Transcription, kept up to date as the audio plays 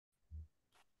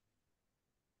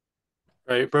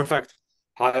All right, perfect.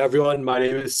 Hi, everyone. My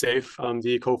name is Saif. I'm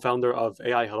the co-founder of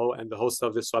AI Hello and the host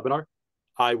of this webinar.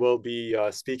 I will be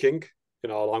speaking,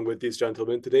 along with these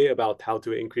gentlemen today about how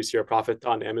to increase your profit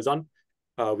on Amazon.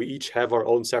 We each have our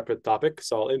own separate topic,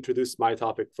 so I'll introduce my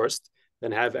topic first,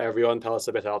 then have everyone tell us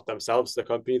a bit about themselves, the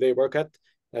company they work at,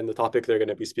 and the topic they're going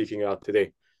to be speaking about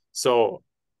today. So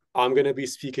I'm going to be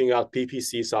speaking about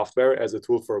PPC software as a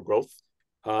tool for growth.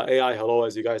 AI Hello,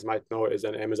 as you guys might know, is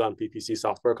an Amazon PPC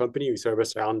software company. We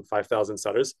service around 5,000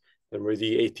 sellers, and we're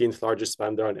the 18th largest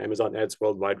spender on Amazon ads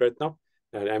worldwide right now,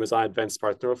 and Amazon Advanced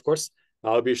Partner, of course.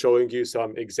 I'll be showing you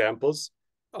some examples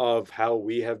of how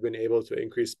we have been able to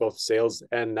increase both sales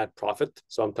and net profit.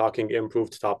 So I'm talking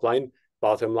improved top line,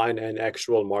 bottom line, and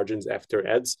actual margins after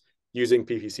ads using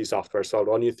PPC software. So I'll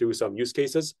run you through some use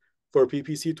cases for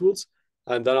PPC tools.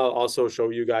 And then I'll also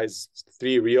show you guys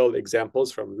 3 real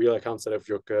examples from real accounts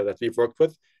that we've worked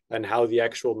with and how the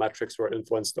actual metrics were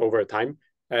influenced over time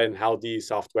and how the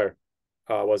software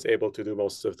was able to do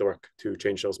most of the work to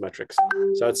change those metrics.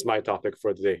 So that's my topic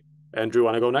for today. Andrew,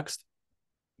 want to go next?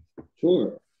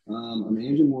 Sure. I'm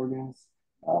Andrew Morgans.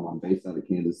 I'm based out of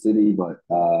Kansas City, but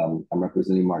I'm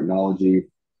representing Martinology.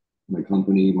 My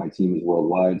company, my team is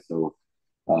worldwide, so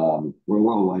we're a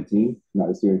worldwide team, not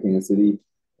just here in Kansas City.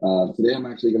 Today, I'm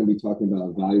actually going to be talking about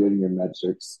evaluating your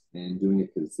metrics and doing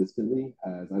it consistently,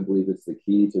 as I believe it's the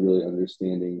key to really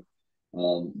understanding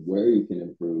where you can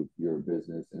improve your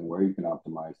business and where you can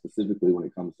optimize, specifically when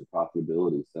it comes to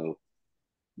profitability. So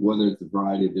whether it's a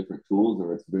variety of different tools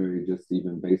or it's very just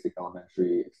even basic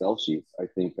elementary Excel sheets, I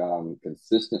think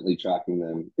consistently tracking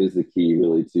them is the key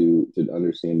really to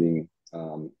understanding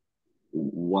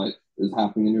what is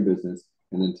happening in your business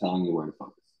and then telling you where to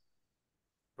focus.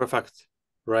 Perfect.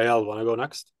 Rael, want to go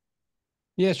next?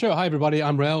 Yeah, sure. Hi, everybody.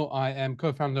 I'm Rael. I am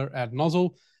co-founder at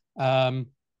Nozzle.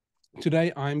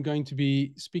 Today, I'm going to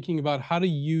be speaking about how to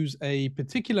use a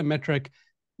particular metric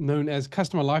known as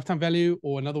customer lifetime value,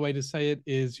 or another way to say it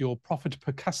is your profit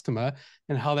per customer,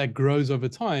 and how that grows over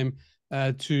time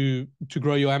to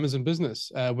grow your Amazon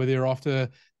business. Whether you're after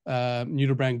new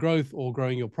to brand growth or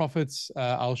growing your profits,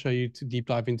 I'll show you to deep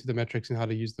dive into the metrics and how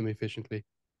to use them efficiently.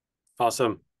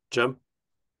 Awesome. Jim?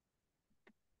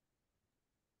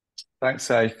 Thanks,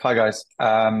 Saif. Hi, guys.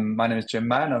 My name is Jim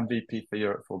Mann. I'm VP for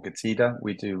Europe for Getida.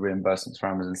 We do reimbursements for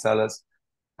Amazon sellers.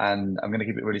 And I'm going to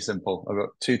keep it really simple. I've got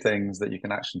 2 things that you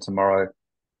can action tomorrow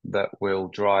that will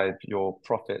drive your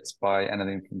profits by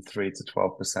anything from 3 to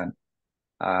 12%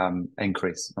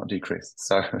 increase, not decrease.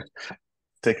 So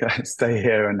stay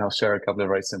here and I'll share a couple of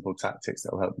very simple tactics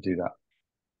that will help you do that.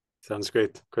 Sounds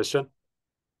great. Christian?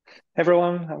 Hey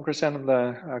everyone, I'm Christian. I'm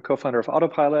the co-founder of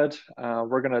Autopilot.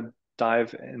 We're going to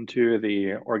dive into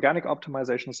the organic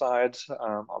optimization side,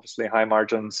 obviously high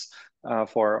margins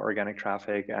for organic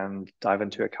traffic, and dive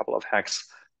into a couple of hacks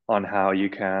on how you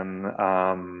can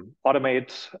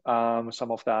automate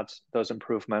some of those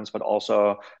improvements, but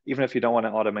also, even if you don't want to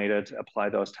automate it, apply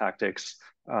those tactics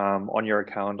on your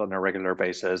account on a regular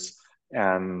basis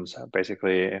and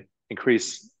basically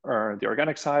increase the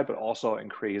organic side, but also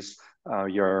increase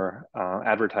your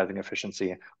advertising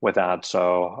efficiency with that.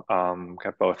 So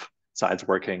get both sides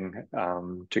working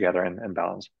together in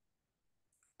balance.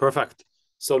 Perfect.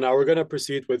 So now we're going to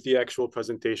proceed with the actual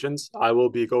presentations. I will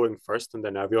be going first, and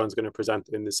then everyone's going to present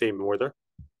in the same order.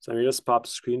 So let me just pop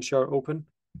screen share open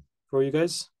for you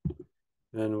guys,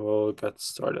 and we'll get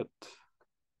started.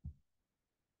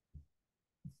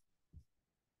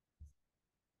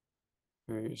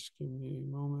 Just give me a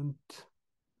moment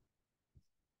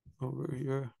over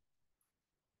here.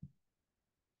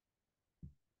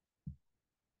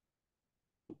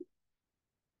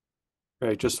 All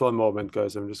right, just one moment,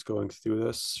 guys. I'm just going through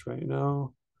this right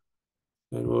now,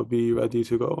 and we'll be ready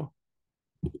to go.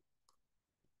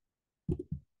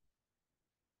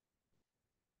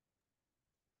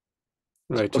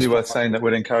 Right. It's probably worth saying that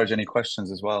we'd encourage any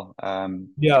questions as well.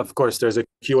 Yeah, of course. There's a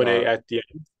Q&A at the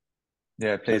end.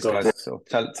 Yeah, please, guys. So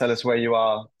tell us where you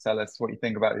are. Tell us what you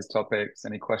think about these topics.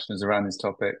 Any questions around these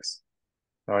topics?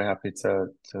 Very happy to.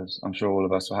 I'm sure all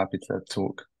of us are happy to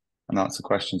talk and answer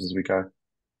questions as we go.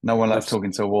 No one likes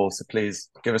talking to a wall, so please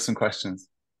give us some questions.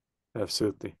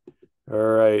 Absolutely. All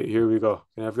right, here we go.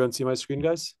 Can everyone see my screen,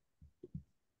 guys?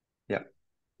 Yeah.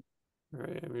 All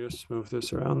right, let me just move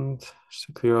this around just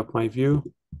to clear up my view.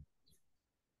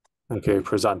 Okay,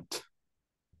 present.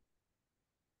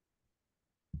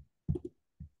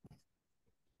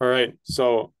 All right,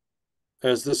 so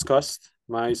as discussed,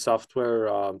 my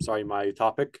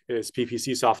topic is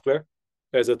PPC software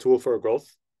as a tool for growth.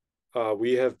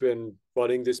 We have been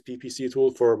running this PPC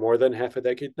tool for more than half a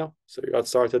decade now. So we got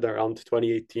started around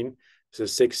 2018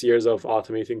 This is 6 years of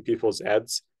automating people's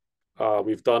ads.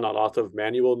 We've done a lot of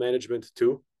manual management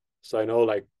too. So I know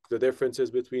like the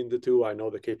differences between the two. I know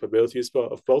the capabilities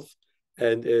of both.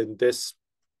 And in this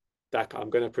deck, I'm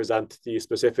going to present the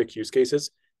specific use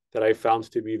cases that I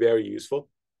found to be very useful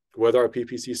with our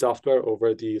PPC software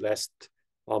over the last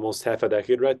almost half a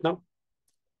decade right now,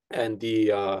 and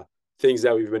the things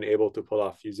that we've been able to pull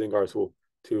off using our tool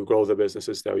to grow the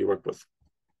businesses that we work with.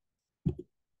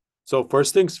 So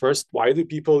first things first, why do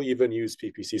people even use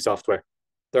PPC software?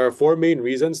 There are 4 main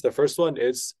reasons. The first one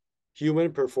is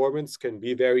human performance can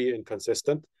be very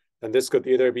inconsistent. And this could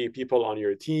either be people on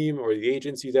your team or the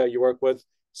agency that you work with.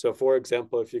 So for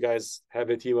example, if you guys have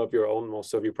a team of your own,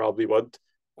 most of you probably would,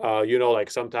 like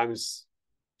sometimes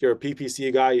your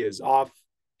PPC guy is off,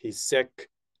 he's sick.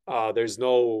 There's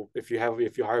no, if you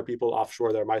hire people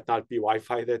offshore, there might not be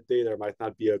Wi-Fi that day, there might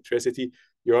not be electricity.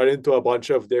 You run into a bunch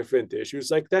of different issues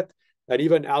like that. And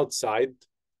even outside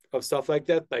of stuff like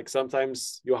that, like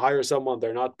sometimes you hire someone,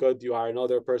 they're not good, you hire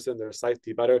another person, they're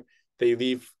slightly better, they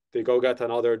leave, they go get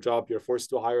another job, you're forced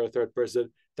to hire a third person,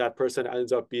 that person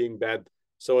ends up being bad.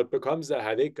 So it becomes a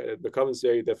headache, it becomes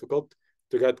very difficult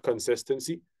to get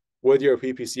consistency with your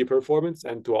PPC performance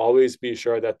and to always be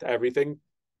sure that everything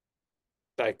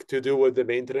like to do with the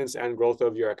maintenance and growth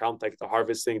of your account, like the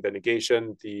harvesting, the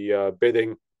negation, the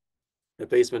bidding, the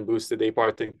placement boost, the day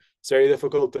parting. It's very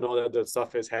difficult to know that the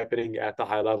stuff is happening at a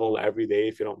high level every day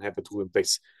if you don't have a tool in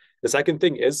place. The second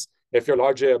thing is if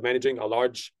you're managing a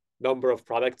large number of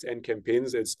products and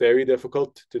campaigns, it's very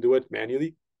difficult to do it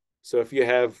manually. So if you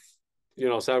have,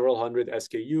 several hundred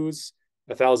SKUs,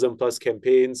 1,000+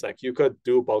 campaigns, like you could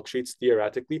do bulk sheets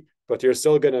theoretically, but you're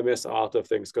still going to miss a lot of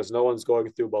things because no one's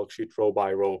going through bulk sheet row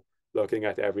by row, looking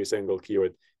at every single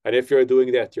keyword. And if you're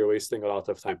doing that, you're wasting a lot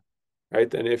of time.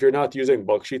 Right. And if you're not using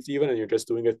bulk sheets even, and you're just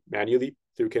doing it manually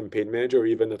through Campaign Manager or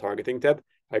even the targeting tab,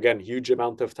 again, huge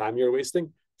amount of time you're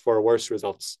wasting for worse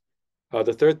results.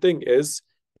 The third thing is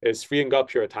freeing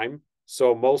up your time.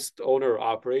 So most owner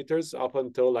operators up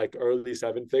until like early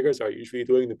 7 figures are usually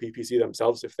doing the PPC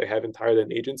themselves if they haven't hired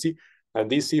an agency. And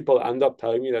these people end up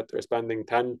telling me that they're spending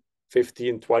 10,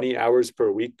 15, 20 hours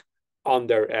per week on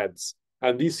their ads.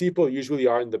 And these people usually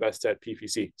aren't the best at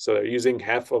PPC. So they're using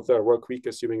half of their work week,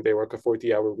 assuming they work a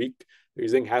 40-hour week. They're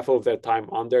using half of that time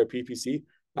on their PPC.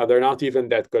 They're not even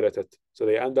that good at it. So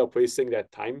they end up wasting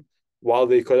that time while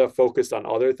they could have focused on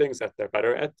other things that they're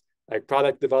better at, like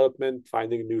product development,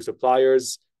 finding new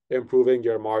suppliers, improving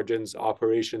your margins,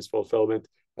 operations, fulfillment,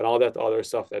 and all that other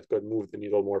stuff that could move the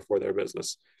needle more for their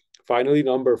business. Finally,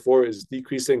 number 4 is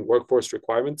decreasing workforce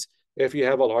requirements. If you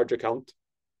have a large account,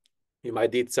 you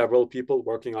might need several people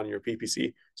working on your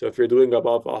PPC. So if you're doing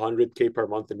above 100K per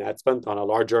month in ad spend on a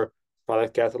larger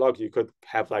product catalog, you could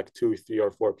have like 2, 3,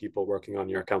 or 4 people working on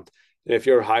your account. And if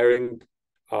you're hiring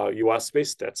US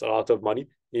based, that's a lot of money.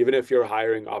 Even if you're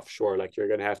hiring offshore, like you're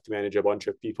going to have to manage a bunch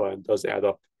of people and it does add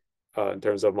up in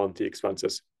terms of monthly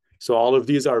expenses. So all of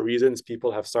these are reasons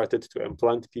people have started to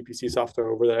implement PPC software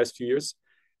over the last few years.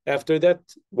 After that,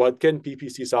 what can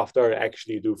PPC software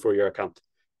actually do for your account?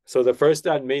 So the first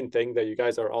and main thing that you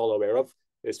guys are all aware of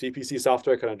is PPC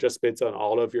software can adjust bids on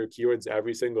all of your keywords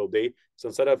every single day. So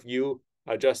instead of you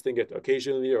adjusting it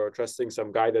occasionally or trusting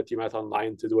some guy that you met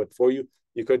online to do it for you,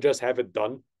 you could just have it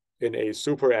done in a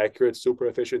super accurate, super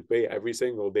efficient way every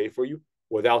single day for you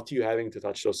without you having to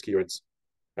touch those keywords,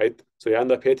 right? So you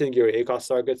end up hitting your ACoS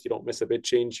targets. You don't miss a bid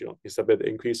change. You don't miss a bid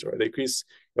increase or a decrease.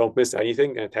 You don't miss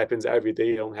anything. And it happens every day.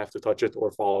 You don't have to touch it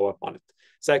or follow up on it.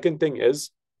 Second thing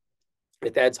is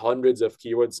it adds hundreds of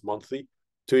keywords monthly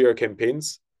to your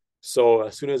campaigns. So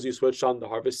as soon as you switch on the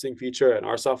harvesting feature in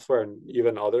our software and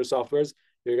even other softwares,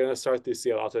 you're going to start to see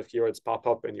a lot of keywords pop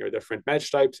up in your different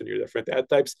match types and your different ad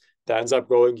types. That ends up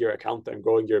growing your account and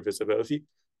growing your visibility.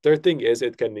 Third thing is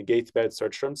it can negate bad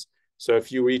search terms. So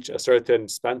if you reach a certain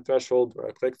spend threshold or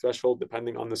a click threshold,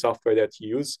 depending on the software that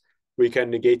you use, we can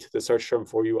negate the search term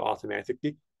for you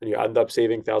automatically. And you end up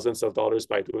saving thousands of dollars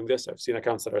by doing this. I've seen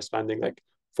accounts that are spending like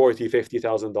 $40,000,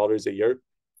 $50,000 a year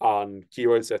on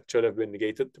keywords that should have been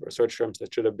negated or search terms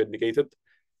that should have been negated.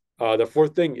 The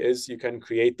fourth thing is you can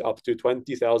create up to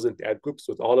 20,000 ad groups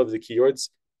with all of the keywords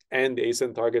and the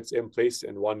ASIN targets in place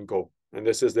in one go. And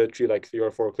this is literally like 3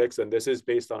 or 4 clicks. And this is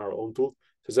based on our own tool.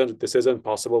 This isn't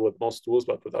possible with most tools,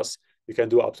 but with us, you can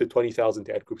do up to 20,000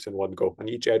 ad groups in one go. And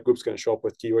each ad group is going to show up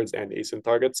with keywords and ASIN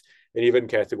targets and even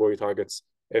category targets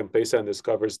in place. And this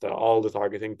covers all the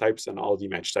targeting types and all the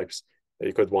match types that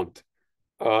you could want.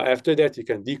 After that, you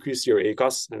can decrease your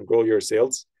ACoS and grow your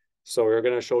sales. So we're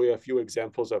going to show you a few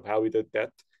examples of how we did that.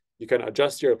 You can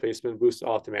adjust your placement boost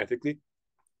automatically.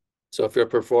 So if you're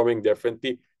performing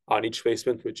differently, on each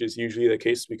placement, which is usually the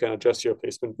case. We can adjust your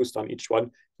placement boost on each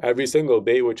one every single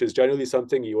day, which is generally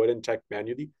something you wouldn't check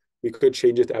manually. We could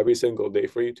change it every single day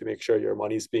for you to make sure your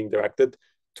money is being directed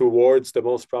towards the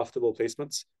most profitable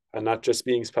placements and not just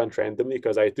being spent randomly,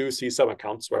 because I do see some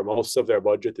accounts where most of their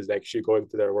budget is actually going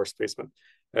to their worst placement.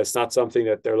 It's not something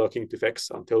that they're looking to fix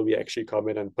until we actually come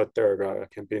in and put their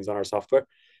campaigns on our software.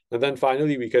 And then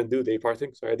finally, we can do day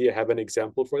parting. So I have an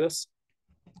example for this.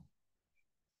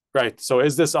 Right. So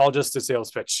is this all just a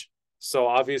sales pitch? So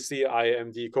obviously, I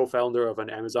am the co-founder of an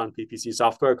Amazon PPC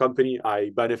software company.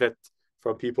 I benefit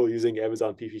from people using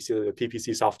Amazon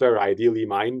PPC software, ideally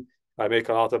mine. I make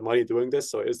a lot of money doing this.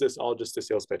 So is this all just a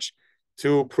sales pitch?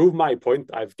 To prove my point,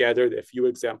 I've gathered a few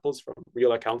examples from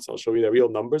real accounts. I'll show you the real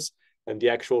numbers and the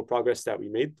actual progress that we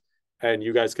made, and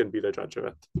you guys can be the judge of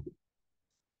it.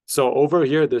 So over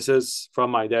here, this is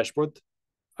from my dashboard.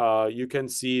 You can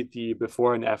see the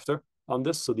before and after on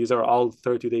this. So these are all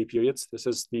 30-day periods. This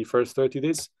is the first 30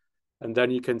 days. And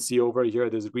then you can see over here,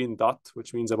 this green dot,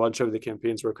 which means a bunch of the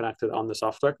campaigns were connected on the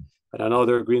software, and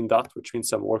another green dot, which means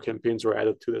some more campaigns were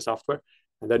added to the software.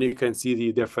 And then you can see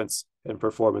the difference in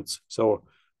performance. So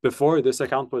before, this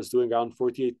account was doing around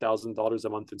 $48,000 a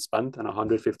month in spend and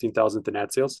 $115,000 in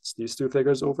ad sales. It's these two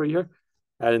figures over here.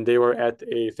 And they were at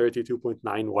a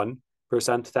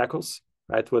 32.91% tackles,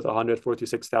 right, with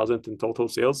 $146,000 in total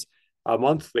sales. A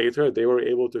month later, they were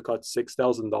able to cut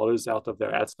 $6,000 out of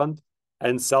their ad spend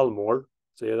and sell more.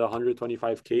 So you had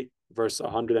 $125K versus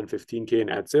 $115K in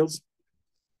ad sales.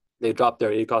 They dropped their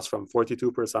ACoS from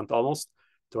 42% almost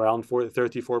to around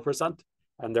 34%,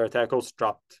 and their tackles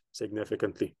dropped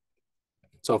significantly.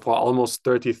 So for almost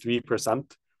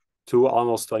 33% to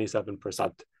almost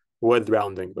 27% with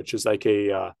rounding, which is like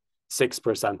a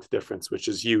 6% difference, which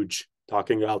is huge.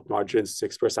 Talking about margins,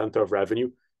 6% of revenue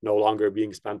no longer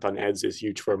being spent on ads is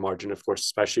huge for a margin, of course,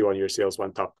 especially when your sales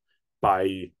went up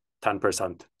by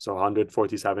 10%. So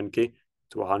 147K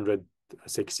to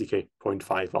 160K,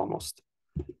 0.5 almost.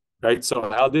 Right. So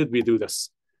how did we do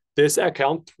this? This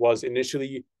account was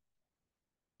initially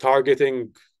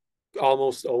targeting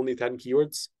almost only 10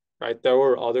 keywords, right? There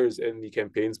were others in the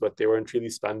campaigns, but they weren't really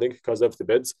spending because of the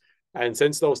bids. And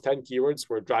since those 10 keywords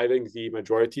were driving the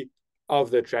majority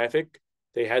of the traffic,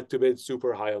 they had to bid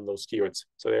super high on those keywords.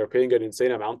 So they were paying an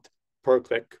insane amount per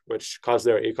click, which caused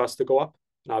their ACoS to go up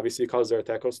and obviously caused their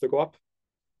TACoS to go up.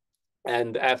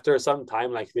 And after some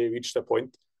time, like they reached a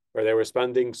point where they were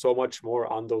spending so much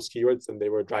more on those keywords and they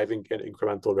were driving in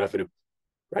incremental revenue,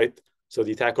 right? So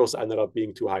the TACoS ended up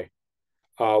being too high.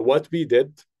 What we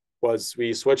did was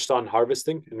we switched on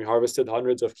harvesting, and we harvested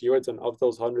hundreds of keywords. And of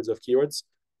those hundreds of keywords,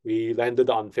 we landed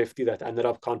on 50 that ended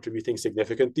up contributing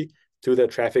significantly to the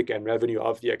traffic and revenue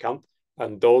of the account.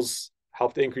 And those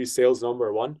helped increase sales,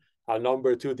 number one.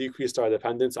 Number two, decreased our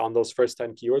dependence on those first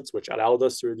 10 keywords, which allowed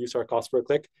us to reduce our cost per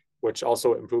click, which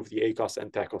also improved the ACoS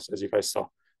and TACoS, as you guys saw.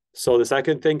 So the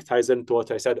second thing ties into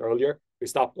what I said earlier. We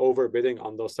stopped overbidding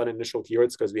on those 10 initial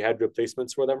keywords because we had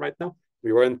replacements for them right now.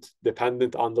 We weren't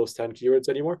dependent on those 10 keywords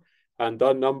anymore. And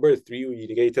then number three, we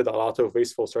negated a lot of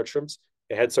wasteful search terms.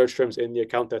 They had search terms in the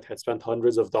account that had spent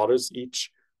hundreds of dollars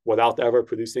each without ever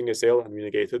producing a sale, and we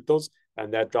negated those.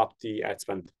 And that dropped the ad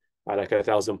spend by like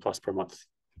 $1,000+ per month,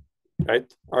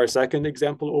 right? Our second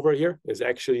example over here is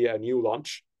actually a new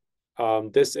launch.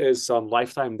 This is some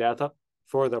lifetime data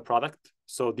for the product.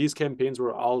 So these campaigns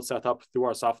were all set up through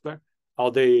our software.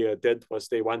 All they did was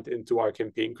they went into our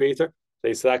campaign creator.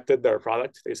 They selected their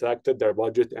product. They selected their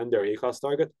budget and their ACoS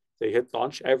target. They hit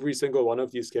launch. Every single one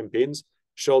of these campaigns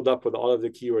showed up with all of the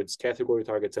keywords, category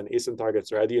targets, and ASIN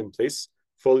targets already in place,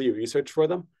 fully researched for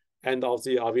them. And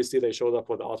obviously they showed up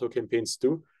with auto campaigns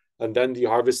too. And then the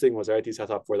harvesting was already set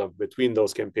up for them between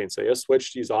those campaigns. So you just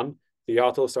switched these on. The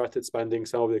auto started spending.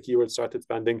 Some of the keywords started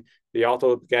spending. The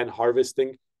auto began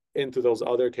harvesting into those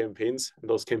other campaigns, and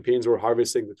those campaigns were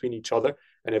harvesting between each other,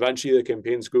 and eventually the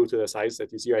campaigns grew to the size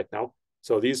that you see right now.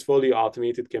 So these fully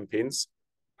automated campaigns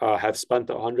have spent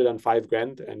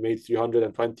 $105,000 and made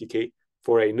 $320K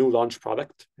for a new launch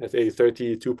product at a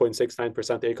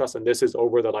 32.69% ACoS, and this is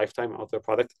over the lifetime of the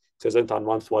product. This isn't on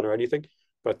month one or anything,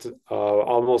 but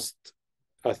almost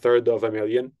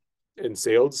 $350,000 in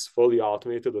sales, fully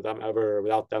automated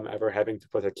without them ever having to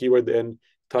put a keyword in,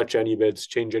 touch any bids,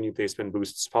 change any placement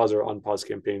boosts, pause or unpause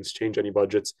campaigns, change any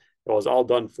budgets. It was all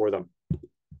done for them,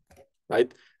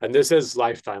 right? And this is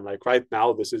lifetime. Like right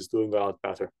now, this is doing a lot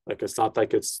better. Like it's not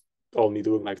like it's only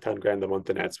doing like $10,000 a month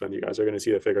in ad spend. You guys are going to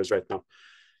see the figures right now.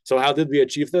 So how did we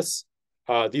achieve this?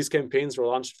 These campaigns were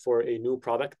launched for a new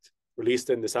product released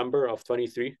in December of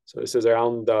 23. So this is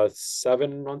around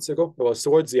 7 months ago. It was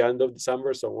towards the end of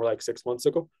December, so more like 6 months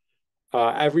ago.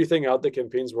 Everything out the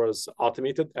campaigns was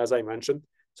automated, as I mentioned.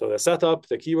 So the setup,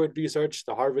 the keyword research,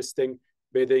 the harvesting,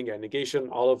 bidding, and negation,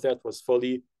 all of that was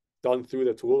fully done through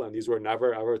the tool, and these were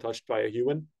never ever touched by a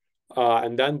human.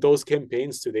 And then those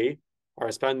campaigns today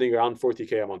are spending around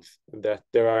 40K a month, and that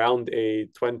they're around a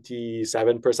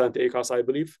 27% ACoS, I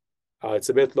believe. It's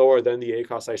a bit lower than the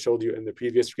ACoS I showed you in the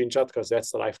previous screenshot, because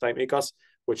that's the lifetime ACoS,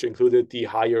 which included the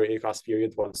higher ACoS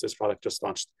period once this product just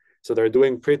launched. So they're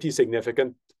doing pretty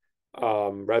significant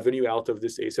revenue out of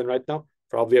this ASIN right now,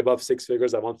 probably above 6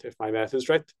 figures a month if my math is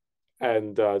right.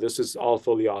 And this is all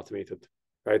fully automated,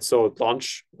 right? So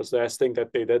launch was the last thing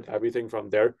that they did. Everything from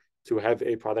there to have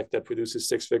a product that produces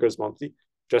 6 figures monthly,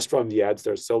 just from the ads.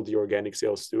 There's still the organic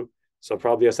sales too. So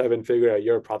probably a 7-figure a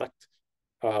year product,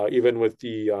 even with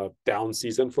the down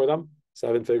season for them.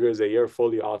 7 figures a year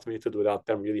fully automated without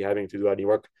them really having to do any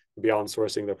work beyond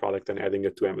sourcing the product and adding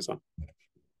it to Amazon.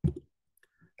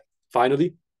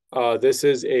 Finally, this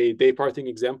is a day parting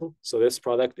example. So this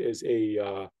product is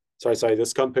a,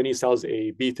 this company sells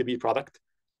a B2B product,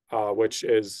 which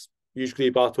is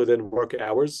usually bought within work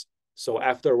hours. So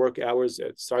after work hours,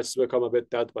 it starts to become a bit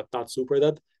dead, but not super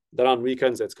dead. Then on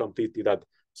weekends, it's completely dead.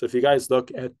 So if you guys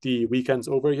look at the weekends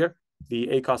over here, the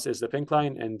ACoS is the pink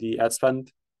line and the ad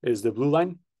spend is the blue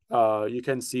line. You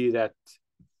can see that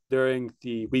during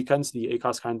the weekends, the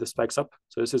ACoS kind of spikes up.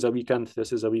 So this is a weekend,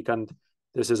 this is a weekend,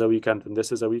 this is a weekend, and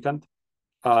this is a weekend.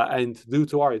 And due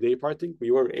to our day parting,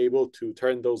 we were able to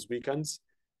turn those weekends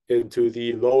into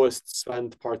the lowest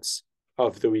spend parts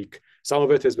of the week. Some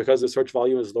of it is because the search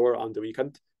volume is lower on the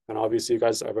weekend, and obviously you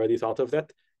guys have already thought of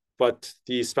that, but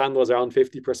the spend was around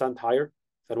 50% higher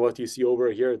than what you see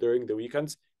over here during the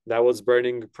weekends. That was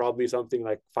burning probably something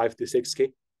like 5 to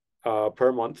 6K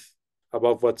per month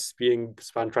above what's being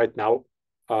spent right now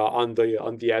on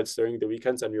the ads during the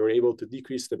weekends, and we were able to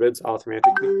decrease the bids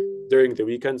automatically during the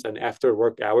weekends and after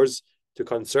work hours to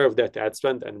conserve that ad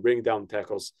spend and bring down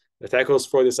tackles. The tackles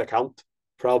for this account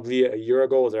probably a year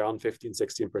ago was around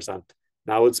 15-16%.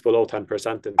 Now it's below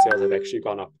 10%, and sales have actually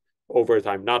gone up over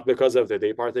time, not because of the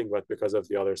day parting, but because of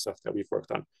the other stuff that we've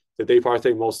worked on. The day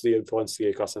parting mostly influenced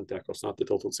the ACoS and tackles, not the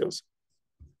total sales.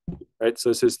 Right, so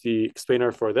this is the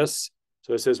explainer for this.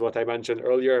 So this is what I mentioned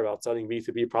earlier about selling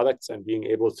B2B products and being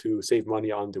able to save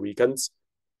money on the weekends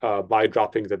by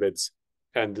dropping the bids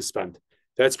and the spend.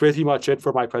 That's pretty much it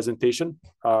for my presentation.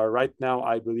 Right now,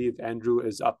 I believe Andrew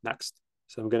is up next.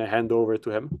 So I'm going to hand over to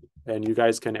him, and you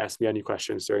guys can ask me any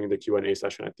questions during the Q&A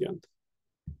session at the end.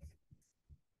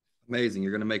 Amazing.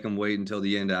 You're going to make them wait until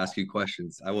the end to ask you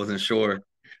questions. I wasn't sure.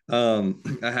 I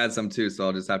had some too, so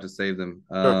I'll just have to save them.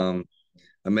 Sure.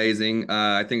 Amazing.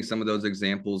 I think some of those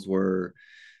examples were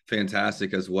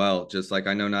fantastic as well. Just like,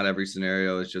 I know not every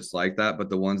scenario is just like that, but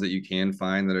the ones that you can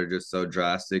find that are just so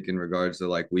drastic in regards to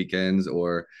like weekends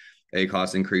or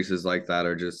ACoS increases like that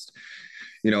are just,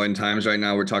 in times right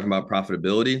now, we're talking about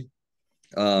profitability.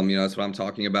 That's what I'm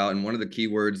talking about. And one of the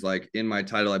keywords, like in my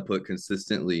title, I put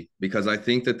consistently, because I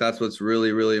think that that's what's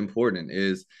really, really important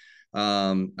is,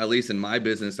 at least in my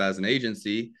business as an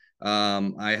agency,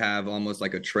 I have almost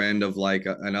like a trend of like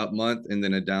an up month and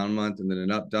then a down month and then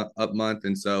an up month.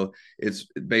 And so it's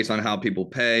based on how people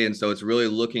pay. And so it's really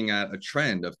looking at a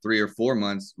trend of 3 or 4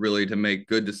 months really to make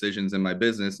good decisions in my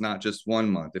business, not just 1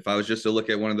 month. If I was just to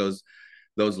look at one of those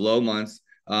low months,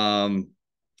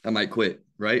 I might quit,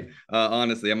 right?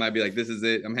 Honestly, I might be like, this is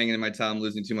it. I'm hanging in my towel. I'm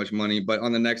losing too much money. But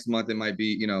on the next month, it might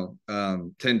be,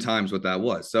 10 times what that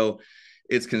was. So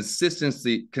it's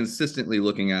consistently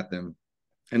looking at them.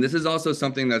 And this is also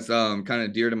something that's kind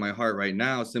of dear to my heart right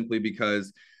now, simply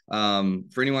because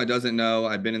for anyone that doesn't know,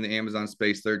 I've been in the Amazon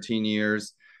space 13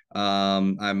 years.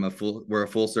 We're a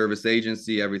full service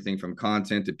agency, everything from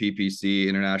content to PPC,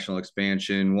 international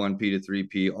expansion, 1P to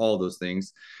 3P, all those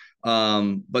things.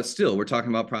 But still, we're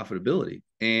talking about profitability,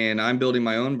 and I'm building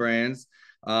my own brands,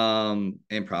 and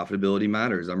profitability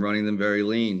matters. I'm running them very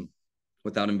lean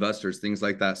without investors, things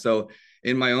like that. So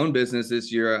in my own business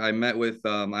this year, I met with,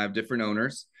 I have different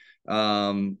owners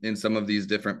in some of these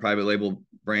different private label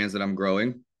brands that I'm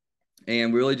growing.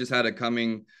 And we really just had a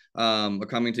coming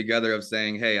together of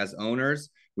saying, hey, as owners,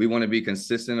 we want to be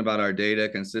consistent about our data,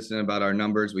 consistent about our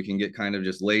numbers. We can get kind of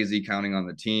just lazy counting on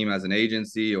the team as an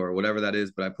agency or whatever that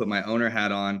is. But I put my owner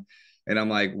hat on, and I'm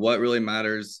like, what really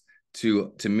matters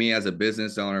to me as a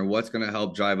business owner? What's going to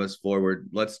help drive us forward?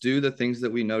 Let's do the things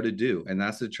that we know to do. And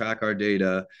that's to track our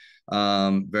data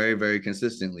very, very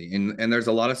consistently. And there's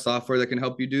a lot of software that can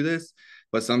help you do this.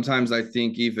 But sometimes I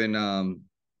think even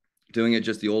doing it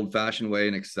just the old fashioned way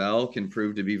in Excel can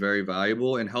prove to be very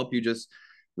valuable and help you just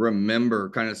remember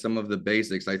kind of some of the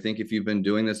basics. I think if you've been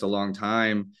doing this a long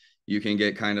time, you can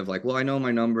get kind of like, well, I know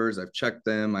my numbers, I've checked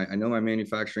them, I know my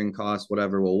manufacturing costs,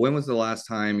 whatever. Well, when was the last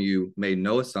time you made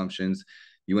no assumptions?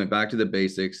 You went back to the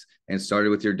basics and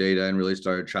started with your data and really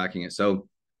started tracking it. So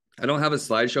I don't have a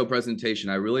slideshow presentation.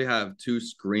 I really have two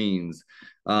screens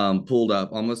pulled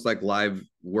up, almost like live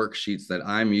worksheets that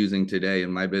I'm using today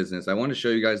in my business. I want to show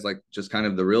you guys like just kind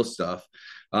of the real stuff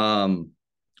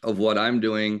of what I'm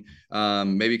doing.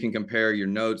 Maybe you can compare your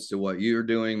notes to what you're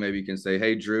doing. Maybe you can say,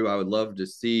 hey, Drew, I would love to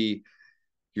see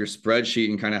your spreadsheet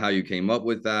and kind of how you came up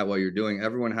with that, what you're doing.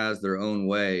 Everyone has their own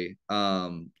way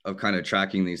of kind of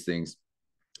tracking these things.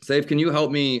 Saif, can you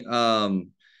help me?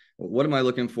 What am I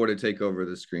looking for to take over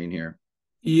the screen here?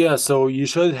 Yeah, so you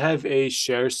should have a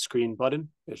share screen button.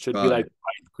 It should be like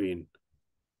white green.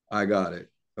 I got it.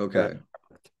 Okay.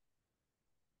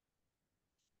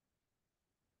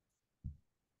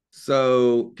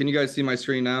 So can you guys see my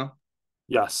screen now?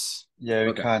 Yes. Yeah,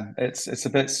 we can. It's a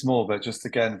bit small, but just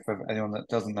again, for anyone that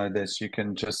doesn't know this, you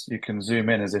can zoom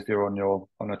in as if you're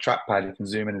on a trackpad. You can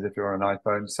zoom in as if you're on an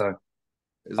iPhone. So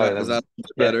is that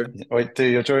better? Wait,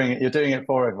 you're doing it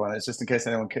for everyone. It's just in case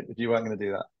if you weren't going to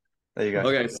do that. There you go.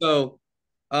 Okay, so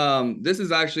this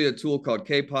is actually a tool called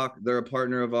Kapok. They're a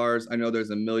partner of ours. I know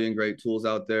there's a million great tools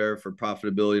out there for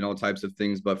profitability and all types of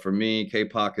things, but for me,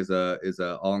 Kapok is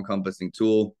a all-encompassing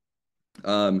tool.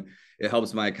 It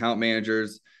helps my account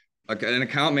managers. An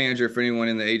account manager, for anyone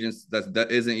in the agents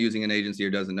that isn't using an agency or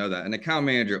doesn't know that, an account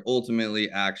manager ultimately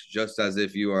acts just as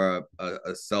if you are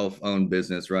a self-owned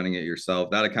business running it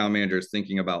yourself. That account manager is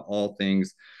thinking about all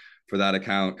things for that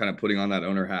account, kind of putting on that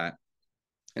owner hat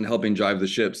and helping drive the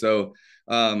ship. So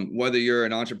whether you're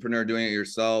an entrepreneur doing it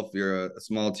yourself, you're a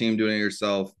small team doing it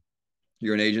yourself,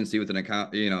 you're an agency with an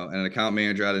account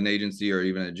manager at an agency, or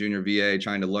even a junior VA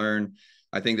trying to learn,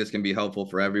 I think this can be helpful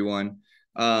for everyone.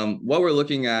 What we're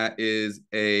looking at is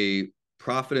a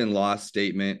profit and loss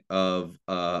statement of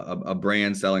a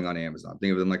brand selling on Amazon.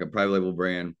 Think of them like a private label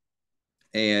brand.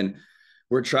 And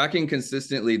we're tracking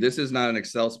consistently. This is not an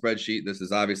Excel spreadsheet. This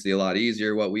is obviously a lot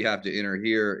easier. What we have to enter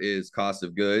here is cost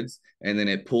of goods, and then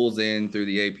it pulls in through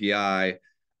the API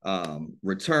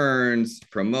returns,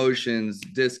 promotions,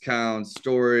 discounts,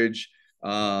 storage,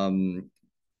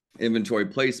 inventory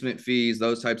placement fees,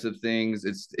 those types of things.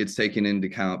 It's taken into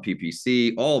account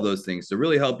PPC, all those things to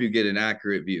really help you get an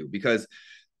accurate view, because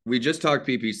we just talked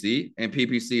PPC, and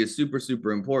PPC is super,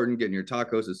 super important. Getting your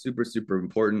tacos is super, super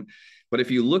important. But if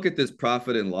you look at this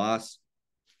profit and loss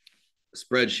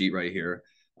spreadsheet right here,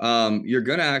 you're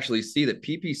going to actually see that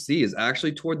PPC is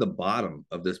actually toward the bottom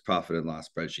of this profit and loss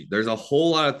spreadsheet. There's a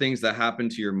whole lot of things that happen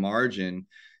to your margin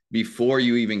before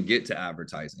you even get to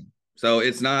advertising. So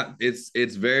it's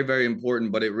very, very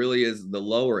important, but it really is the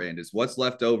lower end. It's what's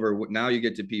left over. Now you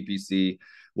get to PPC.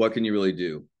 What can you really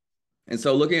do? And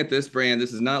so looking at this brand,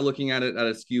 this is not looking at it at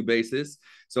a SKU basis.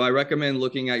 So I recommend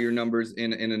looking at your numbers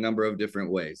in a number of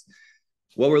different ways.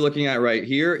 What we're looking at right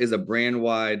here is a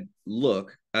brand-wide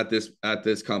look at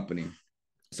this company.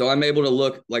 So I'm able to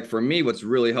look, like, for me, what's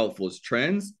really helpful is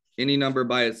trends. Any number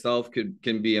by itself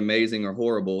can be amazing or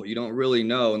horrible. You don't really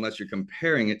know unless you're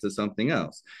comparing it to something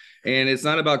else. And it's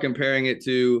not about comparing it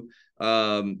to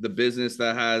the business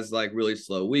that has like really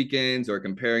slow weekends, or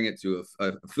comparing it to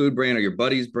a food brand, or your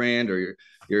buddy's brand, or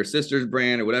your sister's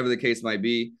brand, or whatever the case might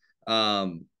be.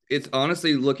 It's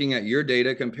honestly looking at your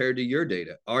data compared to your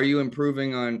data. Are you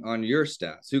improving on your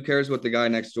stats? Who cares what the guy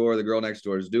next door, the girl next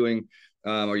door is doing?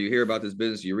 Or you hear about this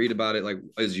business, you read about it. Like,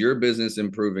 is your business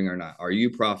improving or not? Are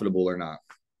you profitable or not?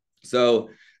 So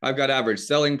I've got average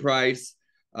selling price.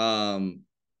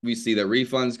 We see that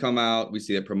refunds come out. We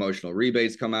see that promotional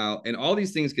rebates come out. And all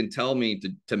these things can tell me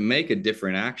to make a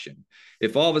different action.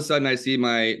 If all of a sudden I see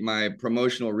my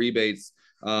promotional rebates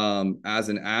as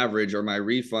an average, or my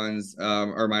refunds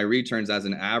or my returns as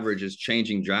an average is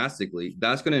changing drastically,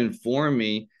 that's going to inform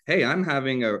me, hey, I'm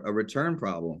having a return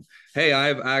problem. Hey,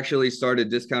 I've actually started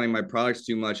discounting my products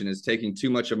too much and it's taking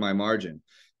too much of my margin.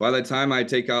 By the time I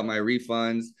take out my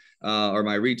refunds or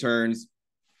my returns,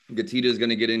 Gatita is going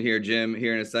to get in here, Jim,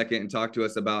 here in a second, and talk to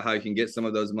us about how you can get some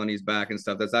of those monies back and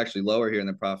stuff. That's actually lower here in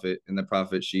the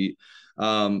profit sheet.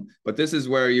 But this is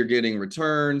where you're getting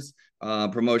returns,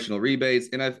 promotional rebates.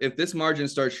 And if this margin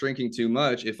starts shrinking too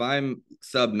much, if I'm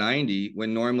sub 90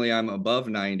 when normally I'm above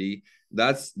 90,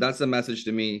 that's a message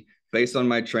to me based on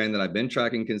my trend that I've been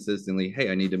tracking consistently.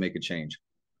 Hey, I need to make a change.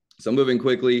 So moving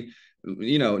quickly,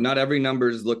 not every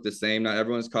numbers look the same. Not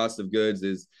everyone's cost of goods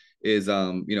is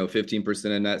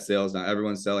 15% of net sales. Not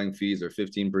everyone's selling fees are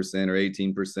 15% or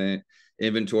 18%.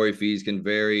 Inventory fees can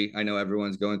vary. I know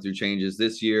everyone's going through changes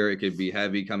this year. It could be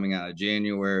heavy coming out of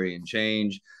January and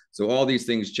change. So all these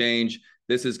things change.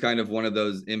 this is kind of one of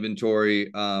those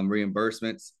inventory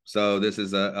reimbursements. So this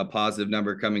is a positive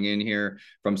number coming in here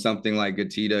from something like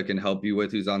Getida can help you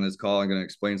with, who's on this call. I'm going to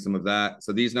explain some of that.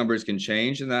 So these numbers can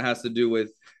change, and that has to do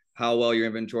with how well your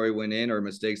inventory went in or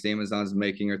mistakes Amazon's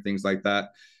making or things like that.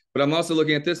 But I'm also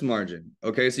looking at this margin.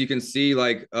 Okay, so you can see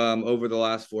like over the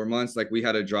last 4 months, like we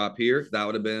had a drop here. That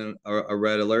would have been a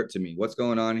red alert to me. What's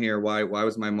going on here? Why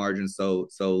was my margin so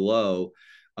low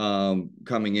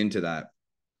coming into that?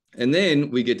 And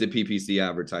then we get to PPC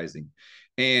advertising.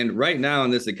 And right now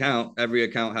in this account, every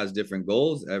account has different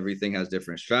goals. Everything has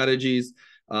different strategies.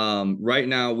 Right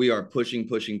now we are pushing.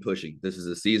 This is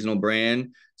a seasonal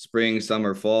brand, spring,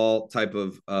 summer, fall type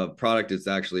of product. It's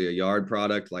actually a yard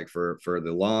product, like for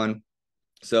the lawn.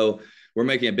 So we're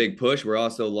making a big push. We're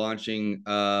also launching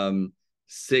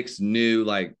 6 new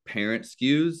like parent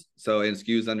SKUs. So, and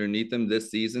SKUs underneath them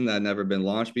this season that had never been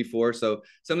launched before. So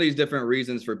some of these different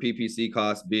reasons for PPC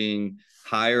costs being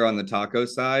higher on the taco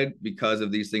side because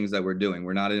of these things that we're doing.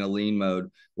 We're not in a lean mode.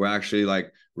 We're actually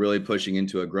like really pushing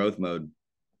into a growth mode.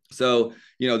 So,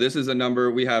 you know, this is a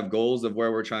number. We have goals of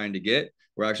where we're trying to get.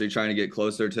 We're actually trying to get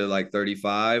closer to like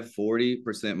 35,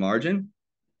 40% margin.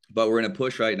 But we're in a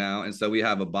push right now. And so we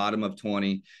have a bottom of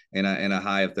 20 and a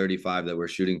high of 35 that we're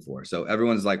shooting for. So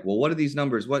everyone's like, well, what are these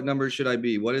numbers? What numbers should I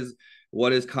be? What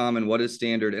is common? What is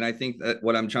standard? And I think that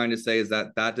what I'm trying to say is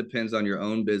that depends on your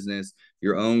own business,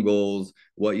 your own goals,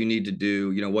 what you need to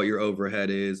do, you know, what your overhead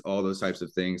is, all those types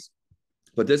of things.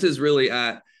 But this is really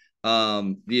at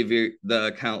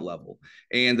the account level.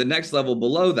 And the next level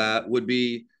below that would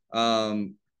be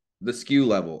the SKU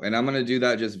level. And I'm going to do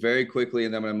that just very quickly.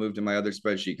 And then I'm going to move to my other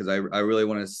spreadsheet because I really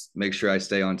want to make sure I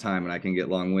stay on time and I can get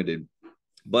long-winded.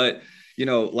 But, you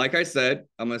know, like I said,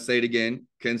 I'm going to say it again,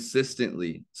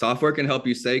 consistently. Software can help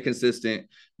you stay consistent,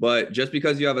 but just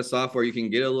because you have a software, you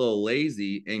can get a little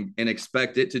lazy and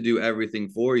expect it to do everything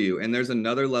for you. And there's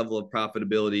another level of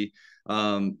profitability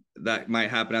that might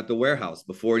happen at the warehouse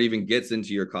before it even gets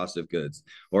into your cost of goods,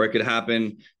 or it could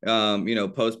happen, you know,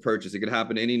 post-purchase. It could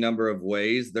happen any number of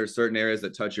ways. There's certain areas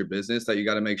that touch your business that you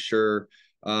got to make sure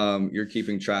you're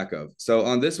keeping track of. So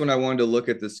on this one, I wanted to look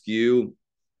at the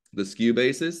SKU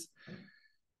basis,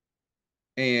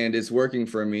 and it's working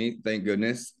for me, thank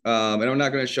goodness. And I'm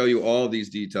not going to show you all of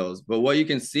these details, but what you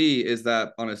can see is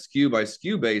that on a SKU by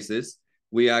SKU basis,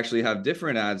 we actually have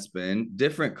different ad spend,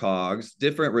 different COGS,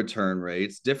 different return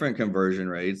rates, different conversion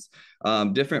rates,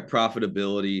 different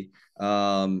profitability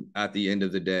at the end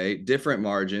of the day, different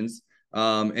margins.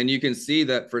 And you can see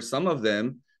that for some of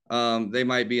them, they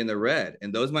might be in the red,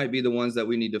 and those might be the ones that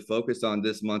we need to focus on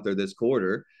this month or this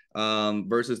quarter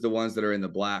versus the ones that are in the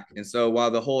black. And so while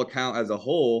the whole account as a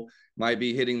whole might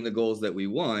be hitting the goals that we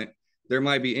want, there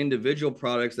might be individual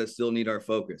products that still need our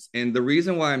focus. And the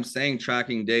reason why I'm saying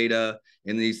tracking data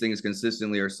and these things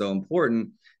consistently are so important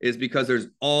is because there's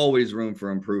always room for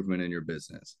improvement in your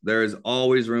business. There is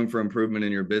always room for improvement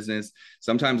in your business.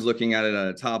 Sometimes looking at it at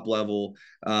a top level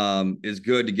is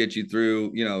good to get you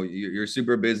through. You know, you're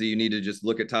super busy. You need to just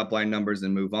look at top line numbers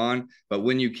and move on. But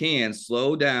when you can,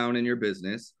 slow down in your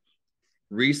business,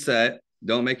 reset,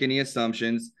 don't make any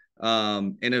assumptions,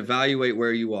 and evaluate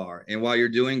where you are. And while you're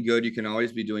doing good, you can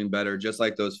always be doing better, just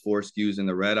like those 4 SKUs in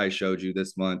the red I showed you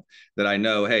this month that I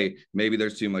know, hey, maybe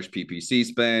there's too much PPC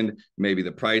spend, maybe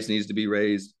the price needs to be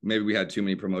raised, maybe we had too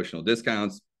many promotional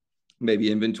discounts,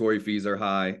 maybe inventory fees are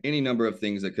high, any number of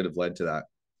things that could have led to that.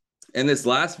 And this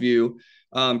last view,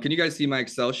 can you guys see my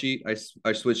Excel sheet?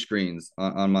 I switched screens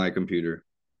on my computer.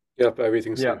 Yep,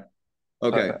 everything's yeah.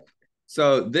 Okay.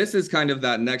 So this is kind of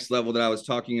that next level that I was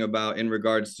talking about in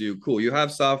regards to, cool, you have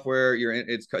software,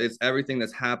 it's everything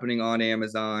that's happening on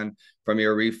Amazon, from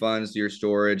your refunds to your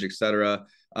storage, etc.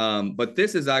 But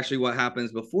this is actually what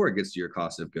happens before it gets to your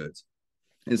cost of goods.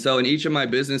 And so in each of my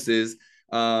businesses,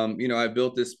 you know, I've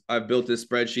built this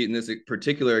spreadsheet in this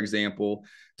particular example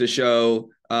to show,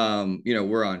 you know,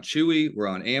 we're on Chewy, we're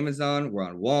on Amazon, we're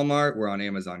on Walmart, we're on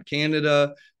Amazon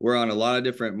Canada, we're on a lot of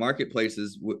different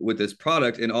marketplaces with this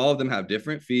product, and all of them have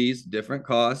different fees, different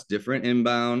costs, different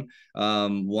inbound.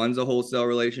 One's a wholesale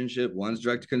relationship, one's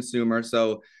direct to consumer.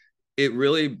 So it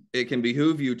can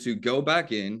behoove you to go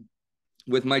back in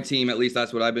with my team. At least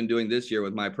that's what I've been doing this year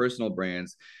with my personal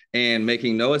brands, and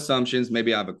making no assumptions.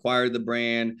 Maybe I've acquired the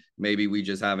brand. Maybe we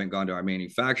just haven't gone to our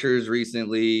manufacturers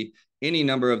recently. Any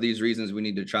number of these reasons we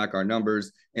need to track our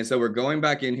numbers. And so we're going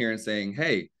back in here and saying,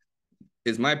 hey,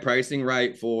 is my pricing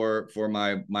right for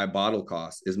my bottle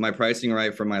costs? Is my pricing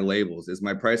right for my labels? Is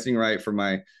my pricing right for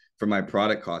for my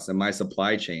product costs and my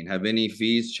supply chain? Have any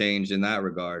fees changed in that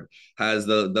regard? Has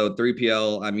the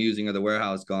 3PL I'm using or the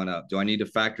warehouse gone up? Do I need to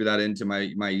factor that into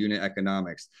my unit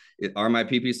economics? Are my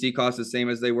PPC costs the same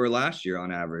as they were last year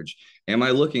on average? Am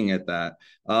I looking at that?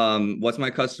 What's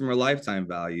my customer lifetime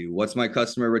value? What's my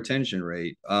customer retention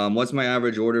rate? What's my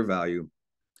average order value?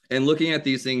 And looking at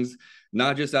these things,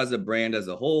 not just as a brand as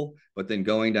a whole, but then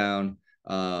going down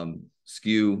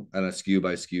SKU on a SKU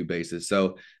by SKU basis.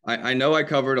 So I know I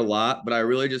covered a lot, but I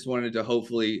really just wanted to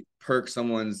hopefully perk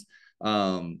someone's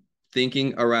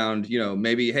thinking around,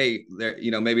 maybe, hey, there,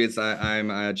 maybe it's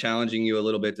I'm challenging you a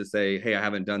little bit to say, hey, I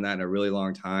haven't done that in a really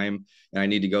long time and I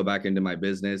need to go back into my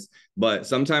business. But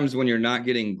sometimes when you're not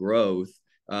getting growth,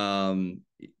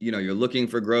 you're looking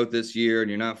for growth this year and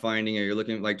you're not finding it. You're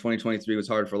looking, like 2023 was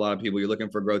hard for a lot of people. You're looking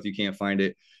for growth, you can't find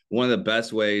it. One of the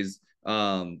best ways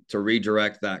to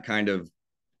redirect that kind of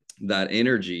that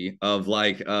energy of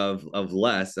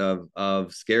less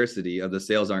of scarcity of the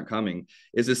sales aren't coming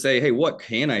is to say, hey, what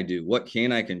can I do? What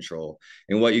can I control?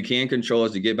 And what you can control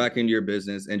is to get back into your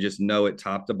business and just know it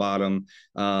top to bottom.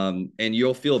 And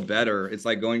you'll feel better. It's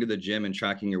like going to the gym and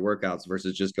tracking your workouts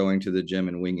versus just going to the gym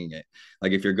and winging it.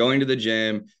 Like if you're going to the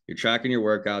gym, you're tracking your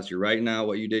workouts, you're writing out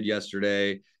what you did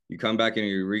yesterday, you come back in,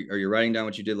 you're writing down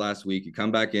what you did last week, you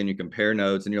come back in, you compare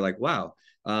notes, and you're like, wow,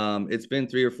 it's been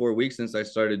 3 or 4 weeks since I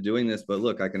started doing this, but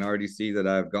look, I can already see that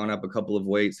I've gone up a couple of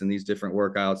weights in these different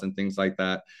workouts and things like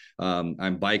that.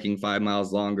 I'm biking 5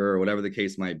 miles longer or whatever the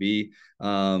case might be.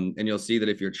 And you'll see that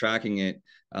if you're tracking it,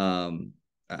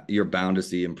 you're bound to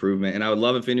see improvement. And I would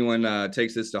love if anyone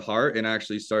takes this to heart and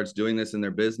actually starts doing this in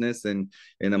their business. And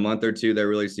in a month or two, they're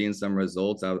really seeing some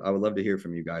results. I would love to hear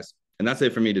from you guys. And that's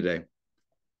it for me today.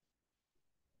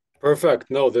 Perfect.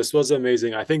 No, this was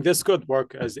amazing. I think this could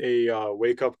work as a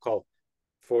wake-up call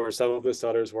for some of the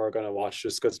sellers who are going to watch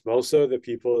this, because most of the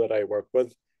people that I work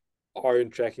with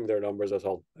aren't tracking their numbers at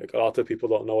all. Like a lot of people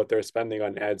don't know what they're spending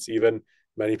on ads. Even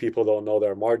many people don't know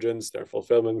their margins, their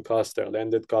fulfillment cost, their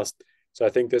landed cost. So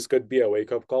I think this could be a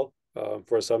wake-up call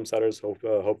for some sellers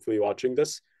hopefully watching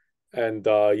this. And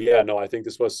I think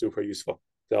this was super useful.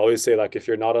 They always say, like, if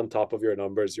you're not on top of your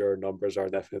numbers are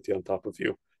definitely on top of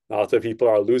you. A lot of people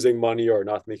are losing money or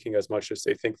not making as much as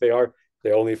they think they are.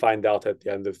 They only find out at the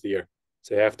end of the year.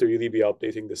 So you have to really be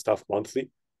updating this stuff monthly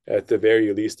at the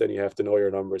very least, and you have to know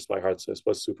your numbers by heart. So this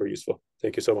was super useful.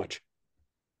 Thank you so much.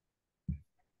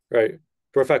 Right.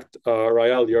 Perfect.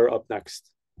 Rael, you're up next.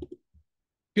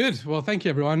 Good. Well, thank you,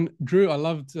 everyone. Drew, I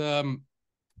loved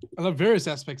various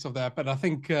aspects of that, but I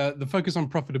think the focus on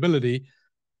profitability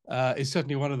is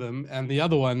certainly one of them. And the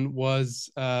other one was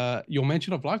your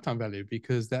mention of lifetime value,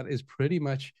 because that is pretty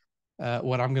much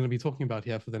what I'm going to be talking about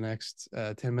here for the next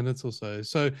 10 minutes or so.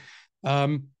 So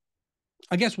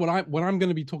I guess what I'm going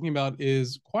to be talking about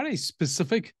is quite a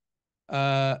specific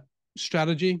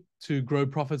strategy to grow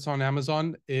profits on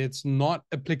Amazon. It's not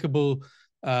applicable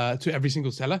to every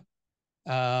single seller,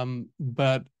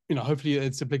 but hopefully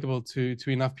it's applicable to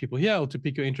enough people here, or to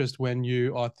pique your interest when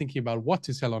you are thinking about what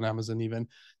to sell on Amazon even,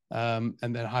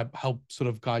 and then help sort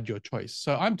of guide your choice.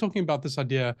 So I'm talking about this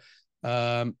idea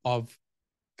of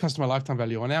customer lifetime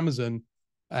value on Amazon,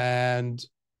 and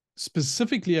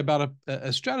specifically about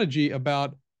a strategy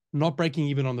about not breaking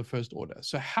even on the first order.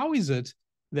 So how is it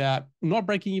that not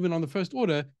breaking even on the first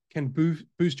order can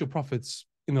boost your profits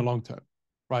in the long term,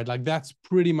 right? Like that's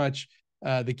pretty much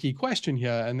the key question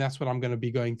here, and that's what I'm going to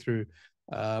be going through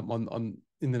in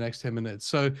the next 10 minutes.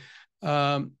 So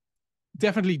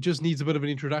definitely just needs a bit of an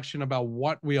introduction about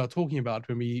what we are talking about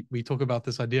when we talk about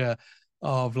this idea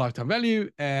of lifetime value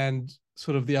and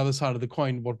sort of the other side of the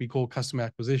coin, what we call customer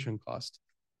acquisition cost.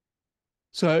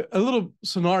 So a little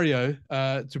scenario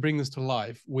to bring this to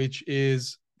life, which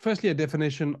is firstly a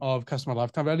definition of customer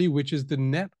lifetime value, which is the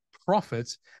net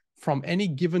profit from any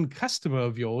given customer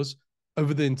of yours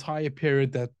over the entire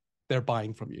period that they're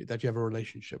buying from you, that you have a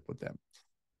relationship with them.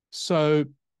 So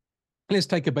let's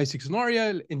take a basic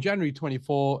scenario. In January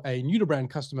 24, a new-to-brand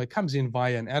customer comes in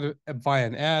via an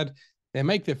ad. They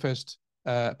make their place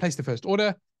their first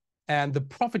order, and the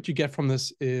profit you get from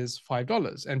this is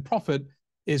 $5. And profit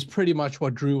is pretty much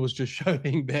what Drew was just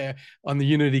showing there on the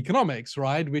unit economics,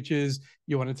 right? Which is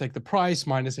you want to take the price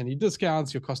minus any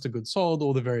discounts, your cost of goods sold,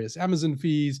 all the various Amazon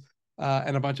fees,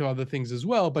 and a bunch of other things as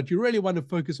well. But you really want to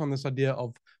focus on this idea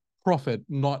of profit,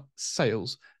 not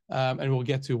sales. And we'll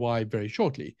get to why very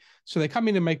shortly. So they come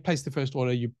in and place the first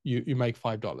order, you make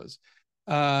 $5.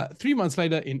 3 months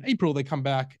later, in April, they come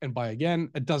back and buy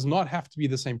again. It does not have to be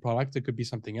the same product. It could be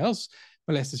something else,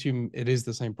 but let's assume it is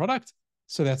the same product.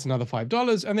 So that's another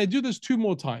 $5. And they do this 2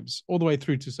 more times all the way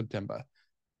through to September.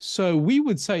 So we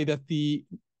would say that the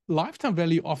lifetime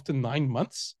value after 9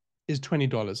 months is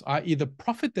 $20, i.e. the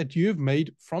profit that you've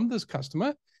made from this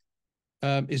customer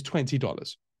is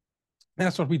 $20.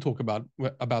 That's what we talk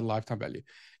about lifetime value.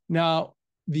 Now,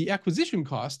 the acquisition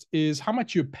cost is how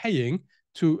much you're paying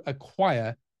to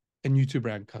acquire a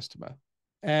new-to-brand customer.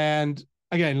 And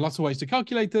again, lots of ways to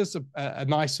calculate this. A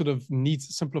nice sort of neat,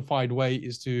 simplified way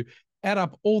is to add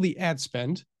up all the ad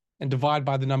spend and divide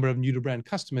by the number of new-to-brand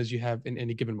customers you have in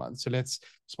any given month. So let's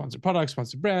sponsor products,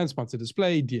 sponsor brands, sponsor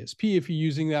display, DSP if you're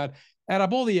using that. Add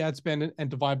up all the ad spend and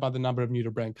divide by the number of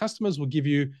new-to-brand customers will give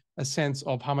you a sense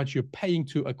of how much you're paying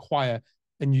to acquire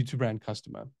a new-to-brand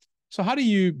customer. So how do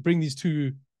you bring these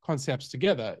two concepts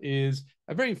together is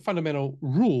a very fundamental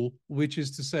rule, which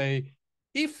is to say,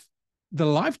 if the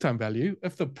lifetime value,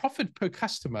 if the profit per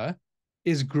customer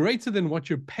is greater than what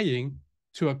you're paying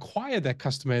to acquire that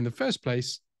customer in the first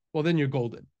place, well, then you're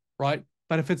golden, right?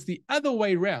 But if it's the other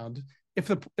way around, if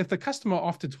the customer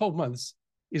after 12 months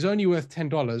is only worth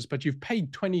 $10, but you've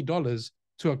paid $20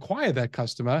 to acquire that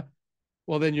customer,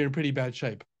 well, then you're in pretty bad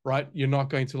shape, right? You're not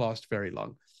going to last very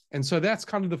long. And so that's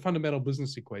kind of the fundamental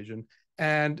business equation.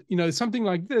 And, you know, something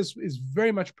like this is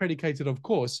very much predicated, of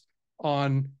course,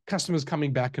 on customers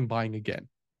coming back and buying again.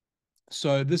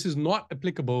 So this is not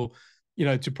applicable, you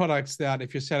know, to products that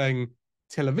if you're selling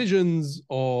televisions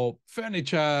or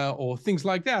furniture or things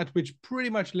like that, which pretty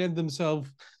much lend themselves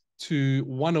to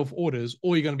one-off orders,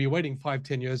 or you're going to be waiting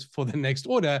 5-10 years for the next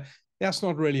order, that's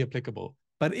not really applicable.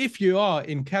 But if you are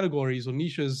in categories or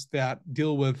niches that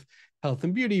deal with health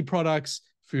and beauty products,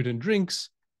 food and drinks,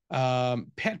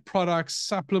 pet products,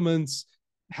 supplements,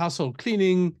 household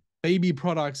cleaning, baby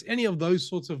products, any of those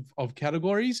sorts of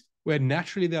categories where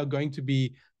naturally there are going to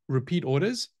be repeat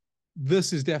orders,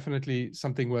 this is definitely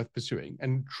something worth pursuing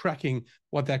and tracking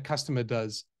what that customer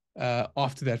does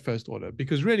after that first order.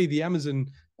 Because really the Amazon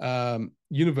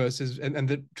universe is,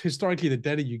 and historically the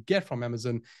data you get from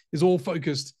Amazon is all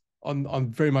focused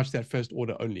on very much that first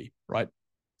order only, right?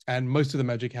 And most of the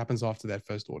magic happens after that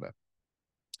first order.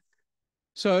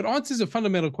 So it answers a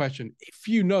fundamental question. If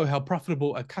you know how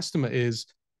profitable a customer is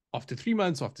after 3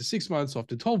 months, after 6 months,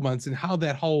 after 12 months, and how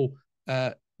that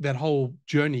whole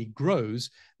journey grows,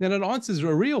 then it answers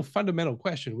a real fundamental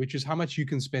question, which is how much you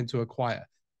can spend to acquire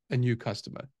a new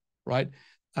customer, right?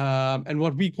 And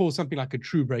what we call something like a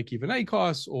true break-even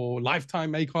ACOS or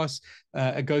lifetime ACOS,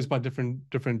 it goes by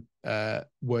different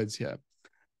words here.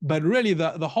 But really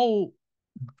the whole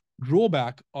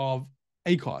drawback of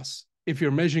ACOS, if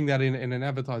you're measuring that in an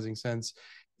advertising sense,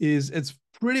 is it's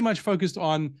pretty much focused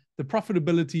on the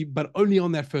profitability, but only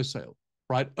on that first sale,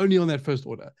 right? Only on that first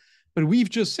order. But we've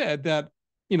just said that,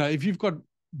 you know, if you've got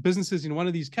businesses in one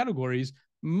of these categories,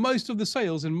 most of the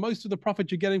sales and most of the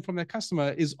profit you're getting from that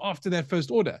customer is after that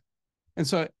first order. And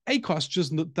so ACOS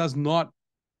just does not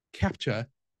capture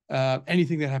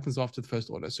anything that happens after the first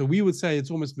order. So we would say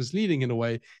it's almost misleading in a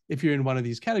way if you're in one of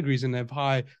these categories and have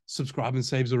high subscribe and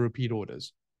saves or repeat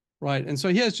orders, right? And so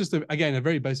here's just, again, a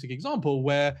very basic example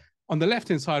where on the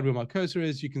left-hand side where my cursor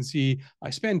is, you can see I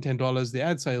spend $10, the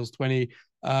ad sales 20,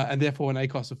 and therefore an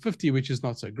ACOS of 50, which is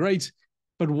not so great.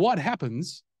 But what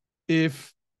happens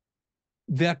if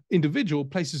that individual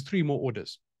places 3 more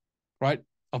orders, right,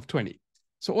 of 20?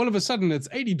 So all of a sudden it's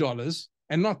 $80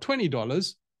 and not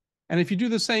 $20. And if you do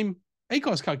the same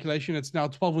ACOS calculation, it's now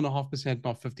 12.5%,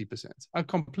 not 50%. A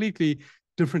completely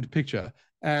different picture.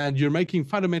 And you're making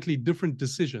fundamentally different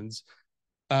decisions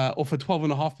off a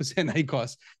 12.5%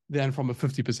 ACOS than from a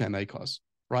 50% ACOS,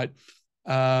 right?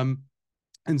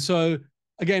 And so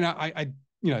again, I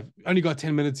you know, only got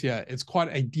 10 minutes here. It's quite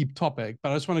a deep topic,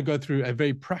 but I just want to go through a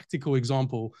very practical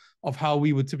example of how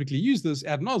we would typically use this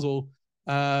at Nozzle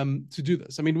to do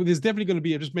this. I mean, there's definitely going to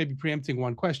be, just maybe preempting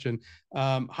one question,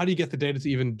 how do you get the data to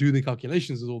even do the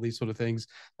calculations with all these sort of things?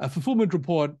 A fulfillment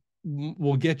report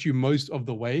will get you most of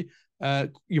the way.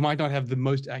 You might not have the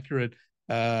most accurate,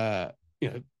 you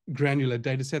know, granular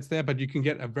data sets there, but you can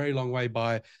get a very long way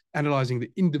by analyzing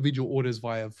the individual orders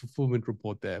via fulfillment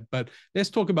report there. But let's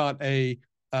talk about a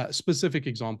specific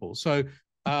example. So,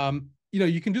 you know,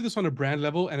 you can do this on a brand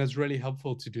level, and it's really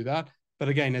helpful to do that. But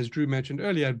again, as Drew mentioned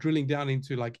earlier, drilling down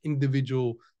into like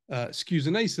individual SKUs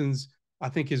and ASINs, I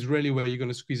think is really where you're going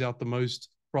to squeeze out the most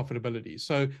profitability.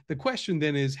 So the question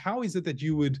then is, how is it that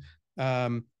you would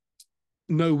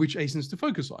know which ASINs to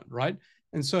focus on, right?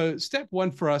 And so step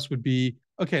one for us would be,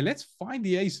 okay, let's find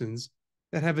the ASINs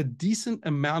that have a decent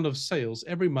amount of sales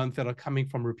every month that are coming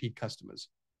from repeat customers,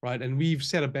 right? And we've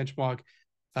set a benchmark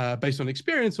based on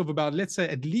experience of about, let's say,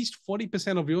 at least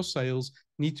 40% of your sales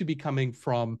need to be coming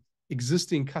from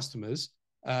existing customers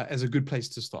as a good place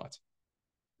to start.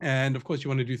 And of course, you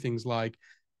want to do things like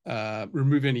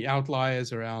remove any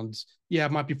outliers around, yeah,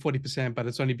 it might be 40%, but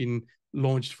it's only been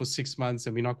launched for 6 months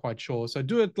and we're not quite sure. So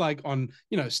do it like on,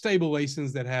 stable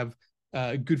ASINs that have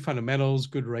good fundamentals,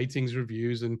 good ratings,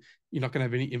 reviews, and you're not going to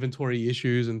have any inventory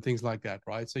issues and things like that,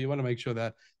 right? So you want to make sure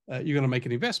that you're going to make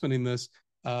an investment in this,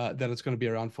 that it's going to be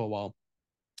around for a while.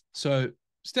 So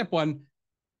step one,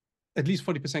 at least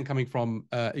 40% coming from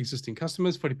existing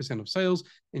customers, 40% of sales,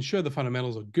 ensure the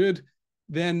fundamentals are good.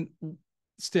 Then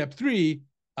step three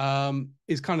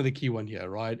is kind of the key one here,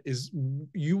 right? Is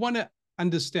you want to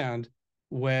understand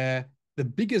where the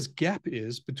biggest gap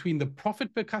is between the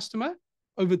profit per customer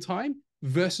over time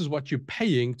versus what you're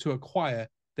paying to acquire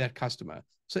that customer.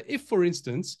 So if, for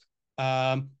instance,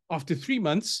 after 3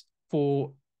 months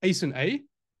for ASIN A,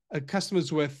 a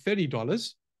customer's worth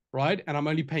 $30, right? And I'm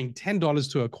only paying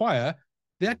 $10 to acquire,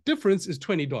 that difference is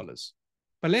 $20.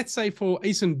 But let's say for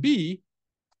ASIN B,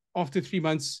 after 3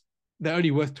 months, they're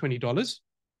only worth $20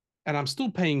 and I'm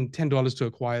still paying $10 to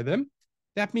acquire them.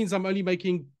 That means I'm only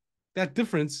making, that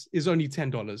difference is only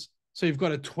 $10. So you've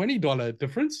got a $20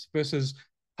 difference versus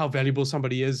how valuable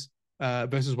somebody is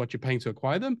versus what you're paying to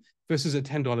acquire them versus a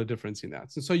 $10 difference in that.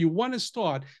 And so you want to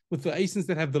start with the ASINs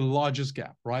that have the largest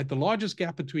gap, right? The largest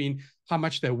gap between how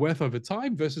much they're worth over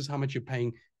time versus how much you're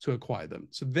paying to acquire them.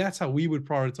 So that's how we would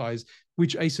prioritize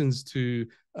which ASINs to,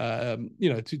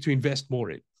 to invest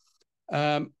more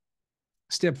in.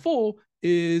 Step 4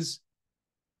 is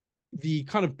the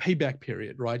kind of payback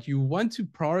period, right? You want to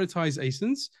prioritize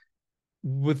ASINs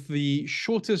with the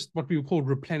shortest, what we would call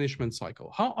replenishment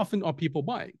cycle. How often are people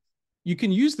buying? You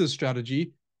can use this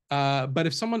strategy, but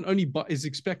if someone only is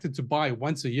expected to buy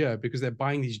once a year because they're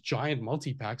buying these giant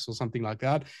multi-packs or something like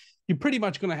that, you're pretty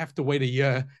much going to have to wait a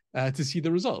year to see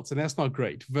the results. And that's not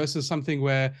great versus something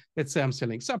where, let's say I'm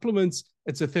selling supplements,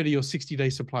 it's a 30 or 60-day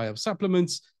supply of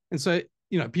supplements. And so,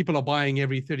 people are buying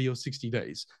every 30 or 60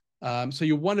 days. So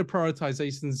you want to prioritize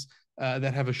ASINs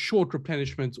that have a short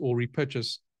replenishment or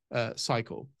repurchase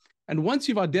cycle. And once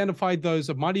you've identified those,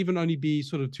 it might even only be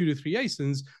sort of 2 to 3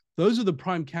 ASINs, those are the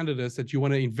prime candidates that you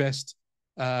want to invest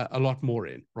a lot more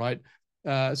in, right?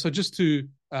 So just to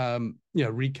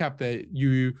recap that,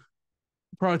 you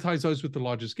prioritize those with the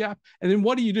largest gap. And then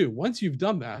what do? Once you've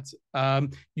done that,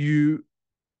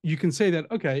 you can say that,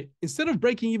 okay, instead of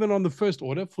breaking even on the first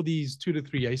order for these 2 to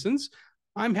 3 ASINs,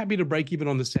 I'm happy to break even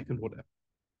on the second order,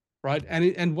 right?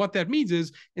 And what that means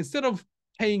is instead of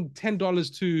paying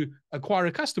 $10 to acquire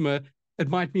a customer, it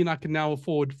might mean I can now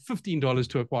afford $15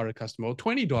 to acquire a customer or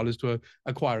 $20 to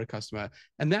acquire a customer.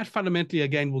 And that fundamentally,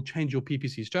 again, will change your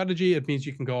PPC strategy. It means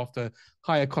you can go after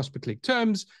higher cost per click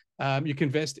terms. You can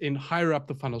invest in higher up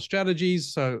the funnel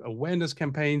strategies, so awareness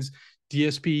campaigns,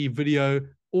 DSP, video,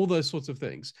 all those sorts of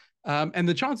things. And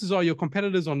the chances are your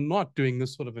competitors are not doing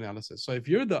this sort of analysis. So if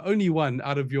you're the only one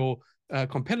out of your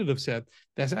competitive set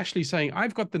that's actually saying,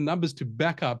 I've got the numbers to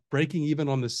back up breaking even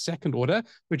on the second order,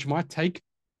 which might take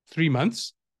 3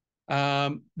 months,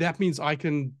 that means I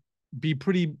can be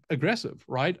pretty aggressive,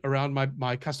 right, around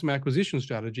my customer acquisition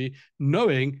strategy,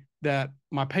 knowing that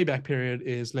my payback period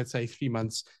is, let's say, 3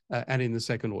 months and in the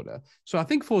second order. So I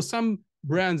think for some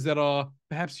brands that are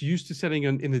perhaps used to selling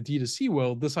in the D2C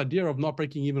world, this idea of not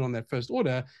breaking even on that first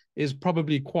order is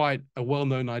probably quite a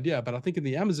well-known idea. But I think in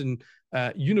the Amazon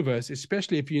universe,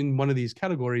 especially if you're in one of these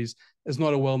categories, is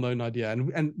not a well-known idea.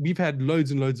 And we've had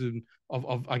loads and loads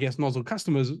of I guess, Nozzle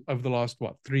customers over the last,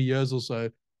 3 years or so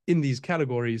in these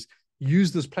categories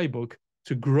use this playbook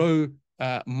to grow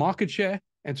market share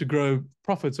and to grow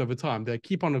profits over time. They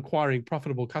keep on acquiring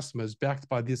profitable customers backed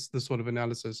by this sort of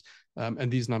analysis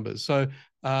and these numbers. So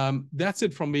that's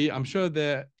it from me. I'm sure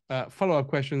there are follow-up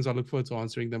questions. I look forward to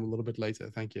answering them a little bit later.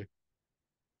 Thank you.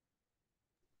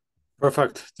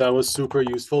 Perfect. That was super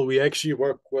useful. We actually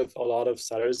work with a lot of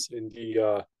sellers in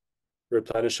the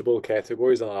replenishable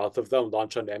categories, and a lot of them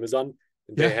launch on Amazon.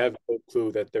 They have no clue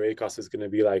that their ACoS is going to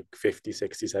be like 50,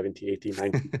 60, 70, 80,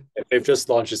 90. If they've just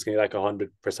launched, it's going to be like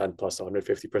 100% plus,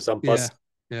 150% plus.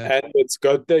 Yeah. And it's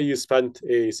good that you spent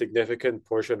a significant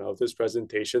portion of this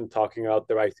presentation talking about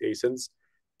the right ASINs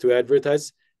to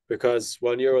advertise, because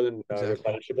when you're in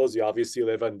replenishables, you obviously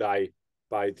live and die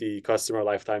by the customer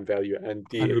lifetime value. And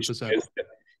the 100%. is,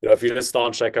 if you just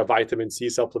launch like a vitamin C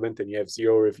supplement and you have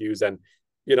 0 reviews, and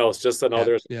it's just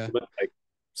another supplement, like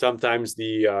sometimes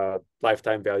the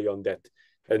lifetime value on that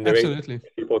and the rate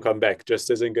people come back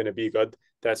just isn't going to be good.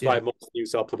 That's why most new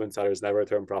supplement sellers never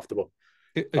turn profitable.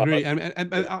 Agree. And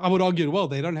I would argue, well,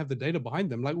 they don't have the data behind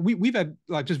them. Like we've had,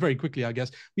 like, just very quickly, I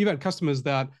guess, we've had customers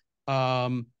that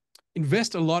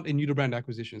invest a lot in new to brand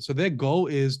acquisition. So their goal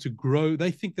is to grow.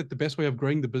 They think that the best way of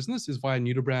growing the business is via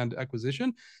new to brand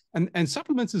acquisition. And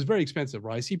supplements is very expensive,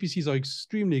 right? CPCs are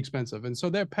extremely expensive. And so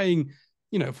they're paying,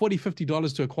 $40,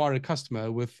 $50 to acquire a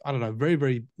customer with, I don't know, very,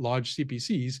 very large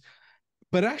CPCs.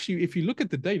 But actually, if you look at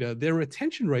the data, their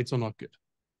retention rates are not good,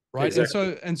 right?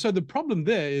 Exactly. And so the problem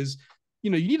there is, you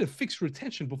need a fixed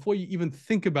retention before you even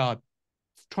think about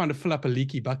trying to fill up a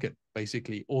leaky bucket,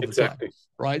 basically, all the time,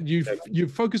 right?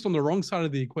 You've focused on the wrong side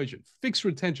of the equation. Fixed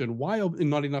retention. Why are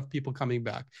not enough people coming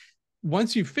back?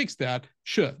 Once you fix that,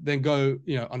 sure, then go,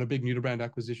 on a big new to brand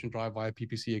acquisition drive via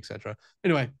PPC, etc.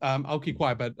 Anyway, I'll keep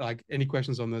quiet, but like any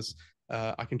questions on this,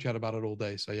 I can chat about it all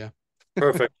day. So yeah.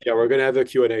 Perfect. Yeah, we're gonna have a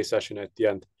Q&A session at the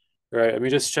end. All right, let me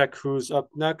just check who's up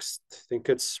next. I think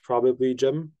it's probably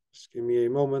Jim. Just give me a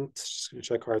moment. Just gonna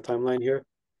check our timeline here.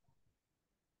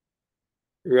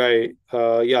 Right.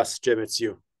 Yes, Jim, it's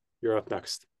you. You're up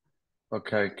next.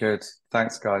 Okay, good.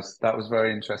 Thanks, guys. That was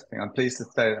very interesting. I'm pleased to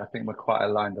say that I think we're quite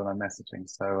aligned on our messaging.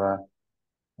 So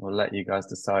we'll let you guys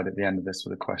decide at the end of this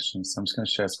with the questions. So I'm just going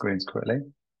to share screens quickly.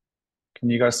 Can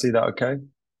you guys see that okay?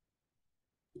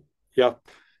 Yeah.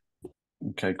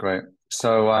 Okay, great.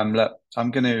 So look, I'm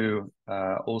going to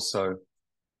also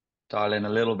dial in a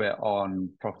little bit on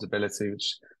profitability,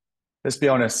 which, let's be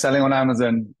honest, selling on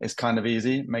Amazon is kind of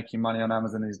easy. Making money on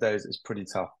Amazon these days is pretty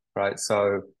tough, right?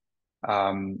 So,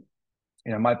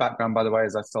 my background, by the way,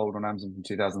 is I sold on Amazon from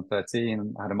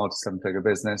 2013. I had a multi-seven-figure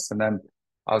business, and then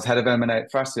I was head of M&A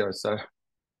at Thrasio. So,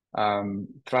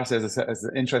 Thrasio is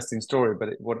an interesting story, but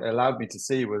what it allowed me to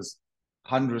see was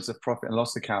hundreds of profit and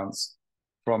loss accounts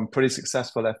from pretty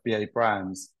successful FBA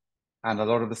brands. And a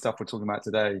lot of the stuff we're talking about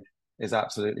today is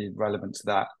absolutely relevant to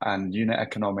that. And unit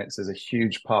economics is a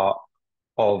huge part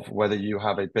of whether you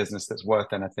have a business that's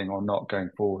worth anything or not going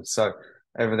forward. So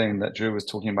everything that Drew was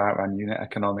talking about around unit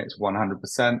economics,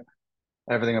 100%.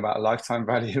 Everything about lifetime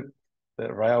value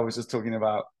that Rael was just talking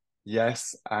about,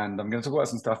 yes. And I'm going to talk about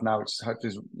some stuff now, which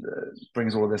hopefully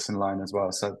brings all of this in line as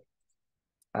well. So,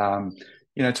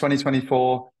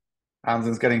 2024,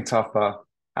 Amazon's getting tougher.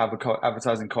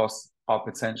 Advertising costs are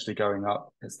potentially going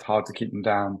up. It's hard to keep them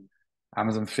down.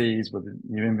 Amazon fees with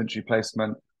new inventory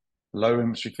placement, low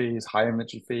inventory fees, high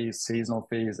inventory fees, seasonal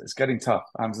fees. It's getting tough.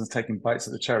 Amazon's taking bites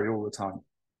at the cherry all the time.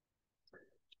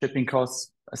 Shipping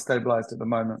costs are stabilized at the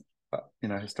moment, but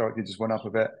historically just went up a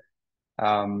bit.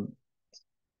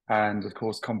 And of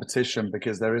course, competition,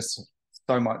 because there is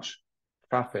so much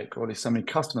traffic, or at least so many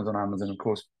customers on Amazon. Of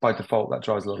course, by default, that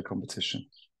drives a lot of competition.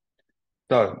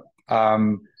 So,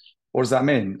 what does that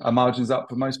mean? Are margins up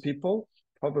for most people?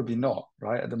 Probably not,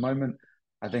 right? At the moment,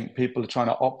 I think people are trying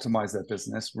to optimize their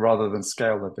business rather than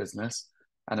scale their business.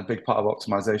 And a big part of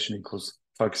optimization equals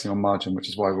focusing on margin, which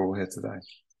is why we're all here today.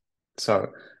 So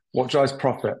what drives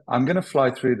profit? I'm going to fly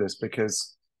through this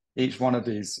because each one of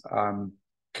these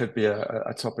could be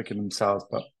a topic in themselves.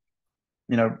 But,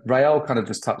 Rael kind of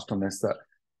just touched on this, that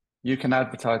you can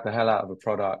advertise the hell out of a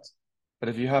product, but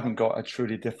if you haven't got a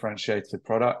truly differentiated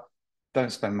product,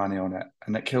 don't spend money on it.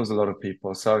 And it kills a lot of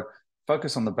people. So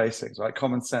focus on the basics, right?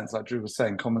 Common sense, like Drew was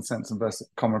saying, common sense versus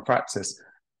common practice.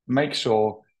 Make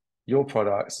sure your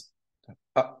products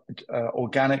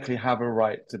organically have a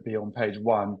right to be on page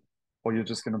one, or you're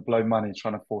just going to blow money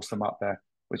trying to force them up there,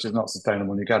 which is not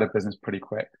sustainable. You get a business pretty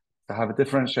quick. To have a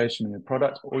differentiation in your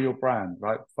product or your brand,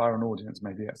 right? Via an audience,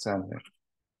 maybe externally.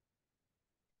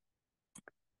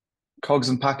 COGS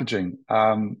and packaging.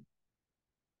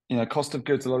 Cost of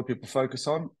goods, a lot of people focus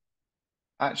on.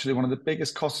 Actually, one of the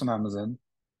biggest costs on Amazon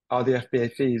are the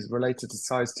FBA fees related to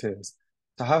size tiers.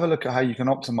 So have a look at how you can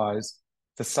optimize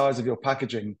the size of your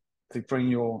packaging to bring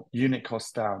your unit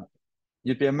costs down.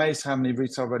 You'd be amazed how many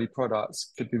retail-ready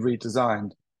products could be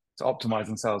redesigned to optimize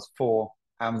themselves for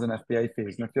Amazon FBA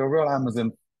fees. And if you're a real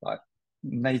Amazon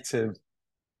native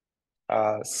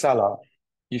seller,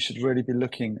 you should really be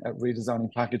looking at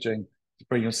redesigning packaging to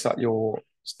bring your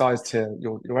size tier,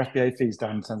 your FBA fees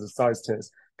down in terms of size tiers,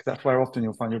 because that's where often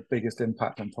you'll find your biggest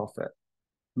impact on profit.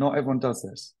 Not everyone does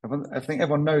this. I think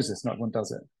everyone knows this, not everyone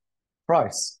does it.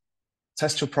 Price.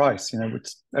 Test your price.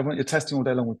 You're testing all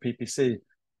day long with PPC.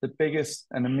 The biggest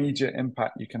and immediate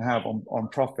impact you can have on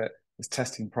profit is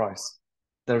testing price.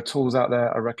 There are tools out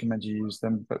there. I recommend you use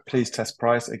them, but please test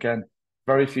price. Again,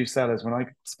 very few sellers. When I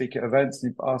speak at events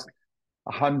and you ask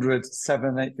 100,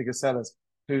 7, 8-figure sellers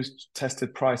who's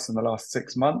tested price in the last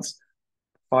 6 months,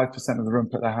 5% of the room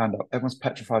put their hand up. Everyone's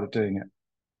petrified of doing it.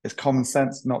 It's common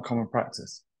sense, not common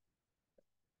practice.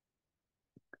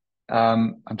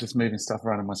 I'm just moving stuff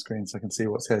around on my screen so I can see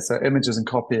what's here. So images and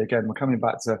copy, again, we're coming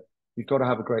back to, you've got to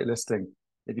have a great listing.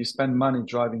 If you spend money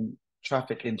driving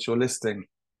traffic into your listing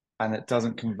and it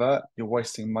doesn't convert, you're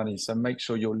wasting money. So make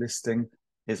sure your listing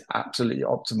is absolutely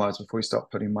optimized before you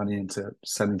start putting money into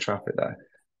sending traffic there.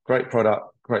 Great product,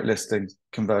 great listing,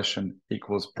 conversion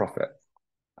equals profit.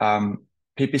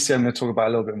 PPC, I'm going to talk about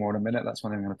a little bit more in a minute. That's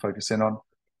one thing I'm going to focus in on.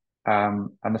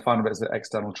 And the final bit is the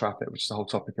external traffic, which is a whole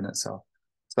topic in itself.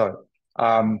 So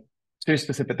two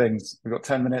specific things. We've got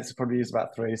 10 minutes, we'll probably use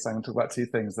about 3. So I'm going to talk about 2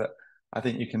 things that I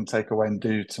think you can take away and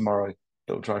do tomorrow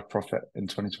that will drive profit in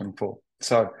 2024.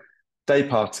 So day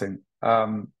parting.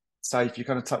 Saif, you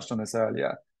kind of touched on this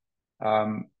earlier.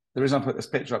 The reason I put this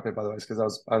picture up here, by the way, is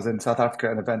because I was in South Africa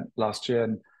at an event last year,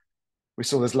 and we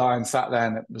saw this lion sat there,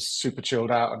 and it was super chilled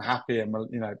out and happy. And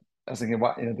I was thinking,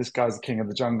 what, this guy's the king of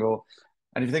the jungle.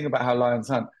 And if you think about how lions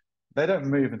hunt, they don't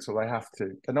move until they have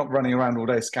to. They're not running around all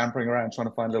day, scampering around trying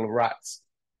to find little rats.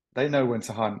 They know when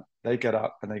to hunt. They get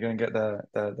up and they go and get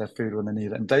their food when they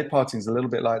need it. And day parting is a little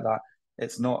bit like that.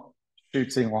 It's not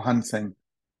shooting or hunting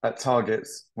at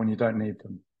targets when you don't need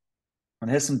them. And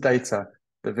here's some data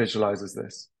that visualizes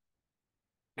this.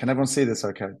 Can everyone see this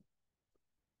okay?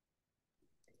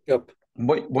 Yep.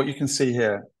 What you can see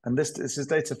here, and this is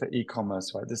data for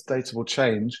e-commerce, right? This data will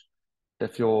change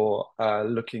if you're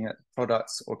looking at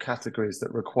products or categories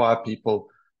that require people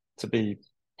to be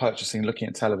purchasing, looking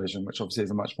at television, which obviously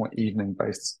is a much more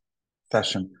evening-based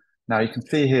session. Now you can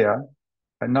see here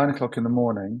at 9 o'clock in the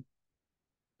morning,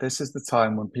 this is the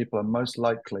time when people are most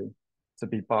likely to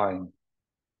be buying.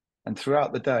 And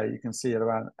throughout the day, you can see at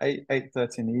around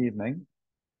 8:30 in the evening,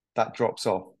 that drops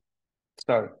off.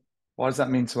 So what does that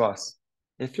mean to us?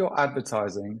 If you're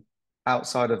advertising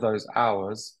outside of those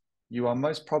hours, you are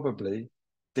most probably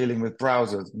dealing with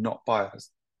browsers, not buyers.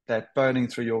 They're burning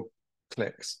through your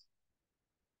clicks.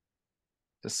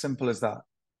 It's as simple as that.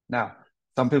 Now,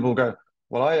 some people go,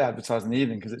 well, I advertise in the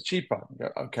evening because it's cheaper. You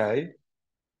go, okay,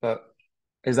 but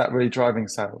is that really driving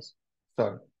sales?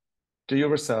 So do your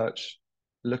research,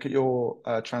 look at your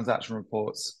transaction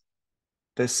reports.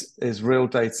 This is real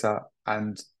data.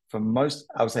 And for most,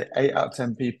 I would say 8 out of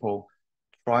 10 people,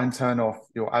 try and turn off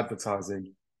your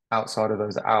advertising outside of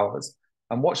those hours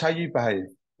and watch how you behave.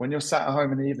 When you're sat at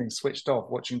home in the evening, switched off,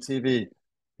 watching TV,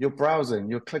 you're browsing,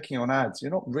 you're clicking on ads.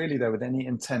 You're not really there with any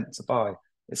intent to buy.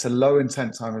 It's a low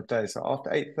intent time of day. So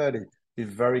after 8:30, be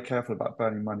very careful about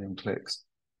burning money on clicks.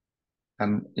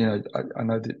 And, I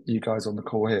know that you guys on the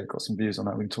call here got some views on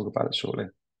that. We can talk about it shortly.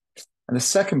 And the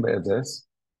second bit of this,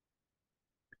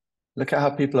 look at how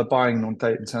people are buying on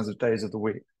date in terms of days of the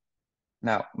week.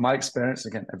 Now, my experience,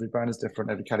 again, every brand is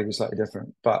different, every category is slightly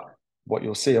different, but what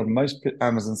you'll see on most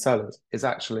Amazon sellers is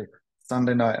actually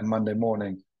Sunday night and Monday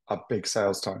morning are big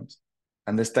sales times.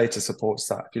 And this data supports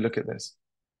that. If you look at this,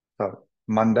 so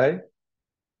Monday,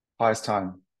 highest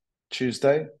time.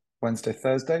 Tuesday, Wednesday,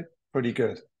 Thursday, pretty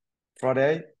good.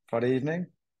 Friday evening,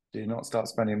 do not start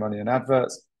spending money on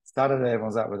adverts. Saturday,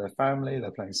 everyone's out with their family, they're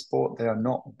playing sport, they are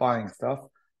not buying stuff.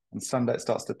 And Sunday, it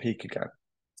starts to peak again.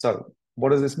 So what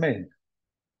does this mean?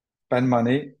 Spend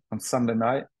money on Sunday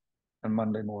night and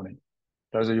Monday morning.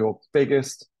 Those are your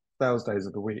biggest sales days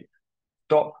of the week.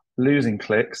 Stop losing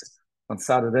clicks on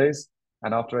Saturdays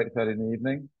and after 8:30 in the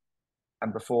evening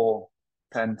and before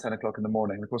 10 o'clock in the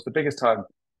morning. Of course, the biggest time,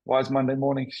 why is Monday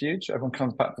morning huge? Everyone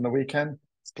comes back from the weekend,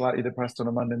 slightly depressed on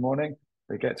a Monday morning.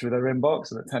 They get through their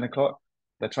inbox and at 10 o'clock,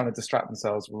 they're trying to distract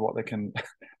themselves with what they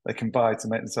can buy to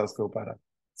make themselves feel better.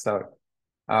 So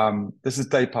this is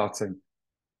day parting.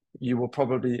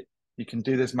 You can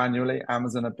do this manually.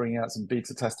 Amazon are bringing out some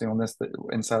beta testing on this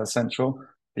in Seller Central,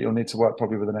 but you'll need to work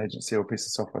probably with an agency or a piece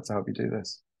of software to help you do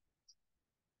this.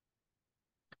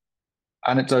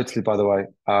 Anecdotally, by the way,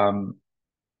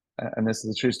 and this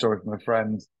is a true story from a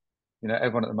friend,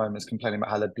 everyone at the moment is complaining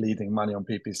about how they're bleeding money on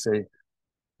PPC.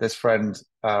 This friend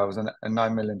was a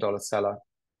 $9 million seller.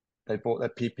 They brought their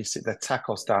PPC, their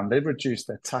TACOS down. They've reduced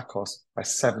their TACOS by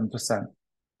 7%.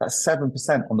 That's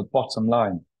 7% on the bottom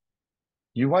line.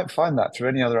 You won't find that through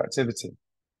any other activity.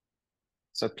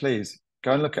 So please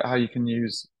go and look at how you can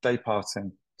use day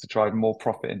parting to drive more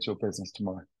profit into your business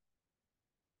tomorrow.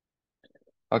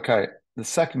 Okay, the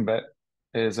second bit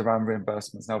is around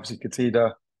reimbursements. Now, obviously,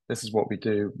 Getida, this is what we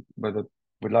do.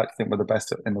 We'd like to think we're the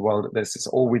best in the world at this. It's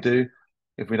all we do.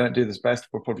 If we don't do this best,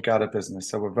 we'll probably go out of business.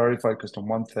 So we're very focused on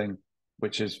one thing,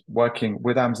 which is working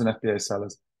with Amazon FBA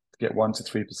sellers to get 1 to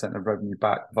 3% of revenue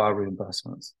back via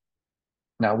reimbursements.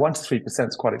 Now, 1 to 3%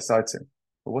 is quite exciting,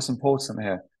 but what's important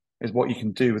here is what you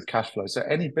can do with cash flow. So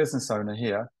any business owner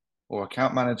here or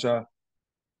account manager,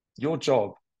 your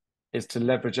job is to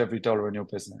leverage every dollar in your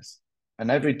business.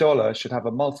 And every dollar should have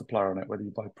a multiplier on it, whether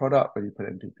you buy product, whether you put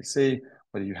it in PPC,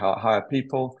 whether you hire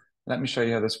people. Let me show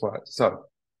you how this works. So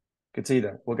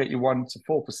Getida will get you 1 to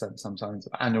 4% sometimes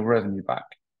of annual revenue back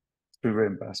through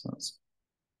reimbursements.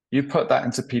 You put that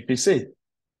into PPC.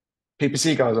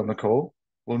 PPC guys on the call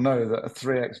will know that a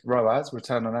 3x ROAS,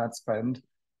 return on ad spend,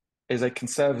 is a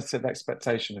conservative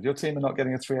expectation. If your team are not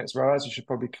getting a 3x ROAS, you should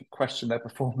probably question their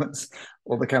performance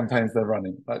or the campaigns they're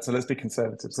running. Right? So let's be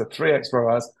conservative. So 3x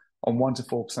ROAS on 1 to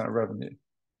 4% of revenue.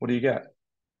 What do you get?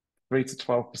 3 to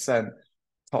 12%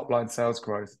 top line sales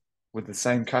growth with the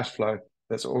same cash flow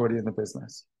that's already in the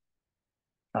business.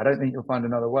 I don't think you'll find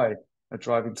another way of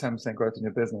driving 10% growth in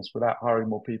your business without hiring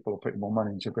more people or putting more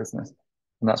money into your business.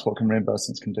 And that's what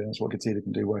reimbursements can do. That's what Getida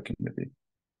can do working with you.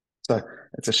 So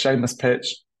it's a shameless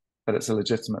pitch, but it's a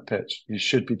legitimate pitch. You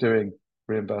should be doing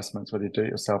reimbursements, whether you do it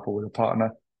yourself or with a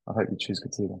partner. I hope you choose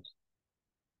Getida.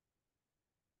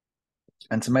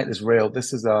 And to make this real,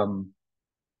 this is from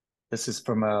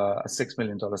a $6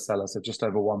 million seller, so just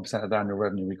over 1% of the annual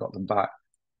revenue, we got them back.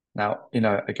 Now,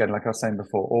 again, like I was saying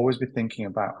before, always be thinking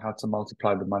about how to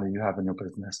multiply the money you have in your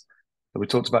business. So we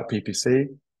talked about PPC.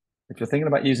 If you're thinking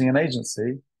about using an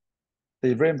agency,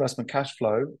 the reimbursement cash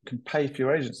flow can pay for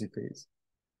your agency fees.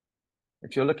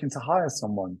 If you're looking to hire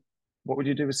someone, what would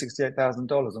you do with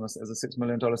 $68,000 as a $6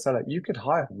 million seller? You could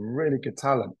hire really good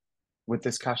talent with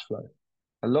this cash flow.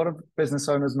 A lot of business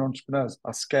owners and entrepreneurs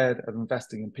are scared of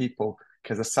investing in people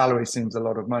because a salary seems a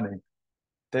lot of money.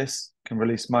 This can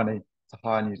release money to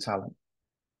hire new talent.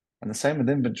 And the same with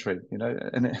inventory,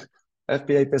 and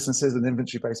FBA businesses and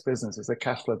inventory-based businesses, a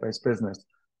cash flow-based business.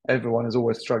 Everyone is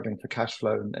always struggling for cash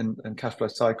flow and cash flow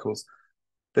cycles.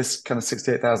 This kind of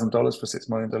 $68,000 for a $6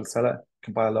 million seller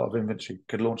can buy a lot of inventory,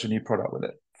 could launch a new product with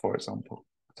it, for example.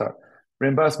 So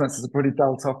reimbursements is a pretty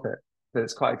dull topic, but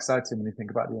it's quite exciting when you think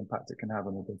about the impact it can have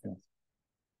on your business.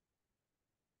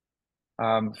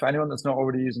 For anyone that's not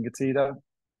already using Getida,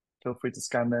 feel free to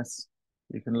scan this.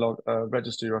 You can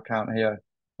register your account here.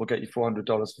 We'll get you $400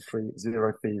 for free,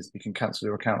 0 fees. You can cancel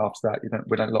your account after that.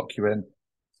 We don't lock you in.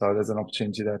 So there's an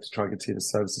opportunity there to try Getida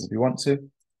services if you want to.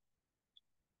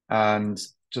 And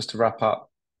just to wrap up,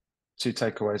 2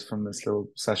 takeaways from this little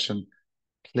session.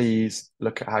 Please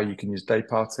look at how you can use day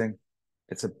parting.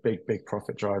 It's a big, big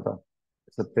profit driver.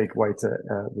 It's a big way to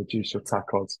reduce your TAC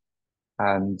odds.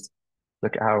 And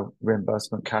look at how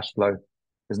reimbursement cash flow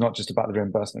is not just about the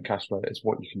reimbursement cash flow, it's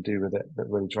what you can do with it that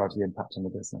really drives the impact on the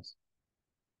business.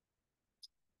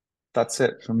 That's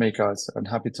it from me, guys. I'm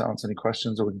happy to answer any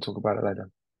questions or we can talk about it later.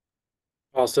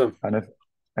 Awesome. And if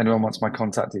anyone wants my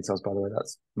contact details, by the way,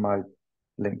 that's my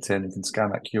LinkedIn. You can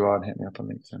scan that QR and hit me up on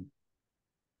LinkedIn.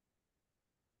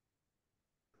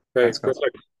 Great.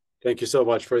 Perfect. Thank you so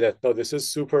much for that. No, this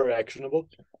is super actionable.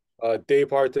 Day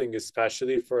parting,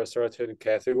 especially for certain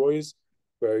categories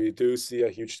where you do see a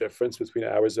huge difference between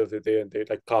hours of the day and day,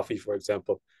 like coffee, for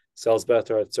example, sells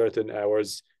better at certain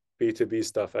hours. B2B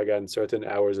stuff, again, certain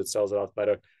hours, it sells a lot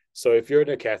better. So if you're in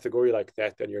a category like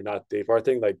that and you're not day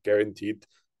parting, like guaranteed,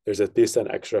 there's at least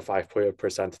an extra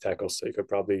 5% tackle. So you could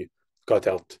probably cut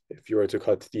out if you were to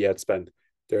cut the ad spend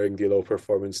during the low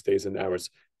performance days and hours.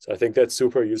 So I think that's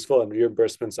super useful. And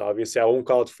reimbursements, obviously, I won't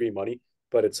call it free money,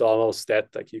 but it's almost that.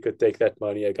 Like you could take that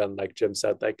money, again, like Jim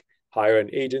said, like hire an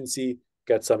agency,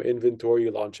 get some inventory,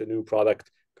 launch a new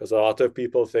product. Because a lot of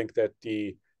people think that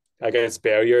the, I guess,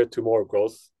 barrier to more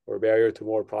growth or barrier to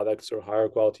more products or higher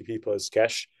quality people is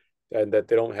cash, and that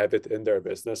they don't have it in their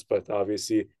business. But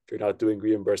obviously, if you're not doing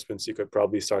reimbursements, you could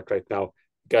probably start right now,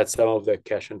 get some of the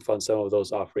cash and fund some of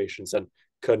those operations and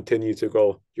continue to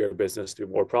grow your business through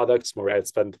more products, more ad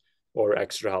spend, or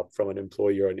extra help from an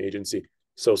employee or an agency.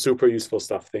 So super useful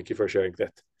stuff. Thank you for sharing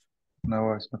that. No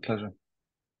worries, my pleasure.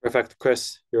 Perfect.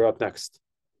 Chris, you're up next.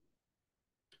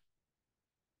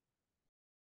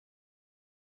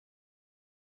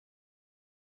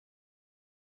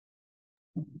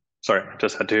 Sorry,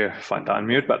 just had to find the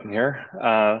unmute button here.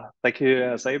 Thank you,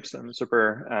 Sabes. I'm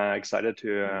super excited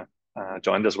to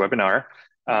join this webinar.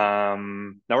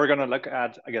 Now we're going to look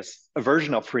at, I guess, a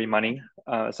version of free money,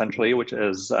 essentially, which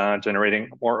is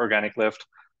generating more organic lift,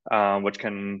 which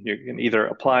you can either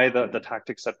apply the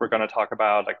tactics that we're going to talk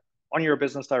about, like on your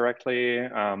business directly,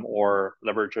 or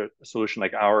leverage a solution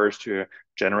like ours to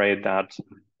generate that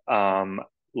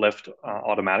lift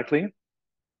automatically.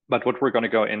 But what we're going to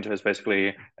go into is basically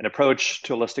an approach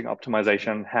to listing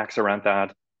optimization, hacks around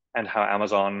that, and how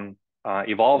Amazon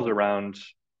evolves around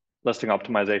listing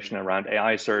optimization, around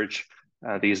AI search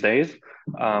these days.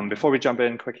 Before we jump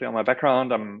in quickly on my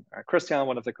background, I'm Christian,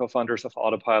 one of the co-founders of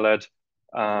Autopilot.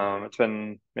 It's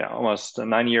been almost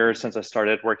 9 years since I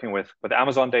started working with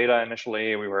Amazon data.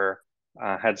 Initially, we were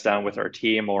heads down with our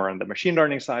team or on the machine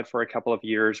learning side for a couple of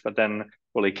years, but then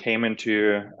really came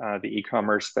into the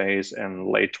e-commerce space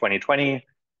in late 2020.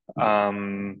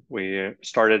 We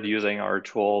started using our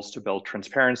tools to build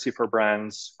transparency for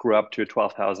brands, grew up to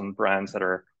 12,000 brands that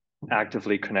are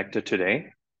actively connected today,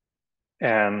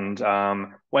 and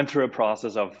went through a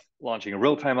process of launching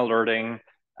real-time alerting.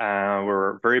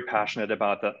 We're very passionate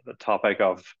about the topic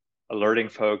of alerting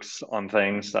folks on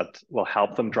things that will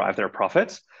help them drive their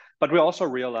profits. But we also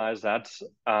realize that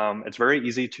it's very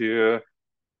easy to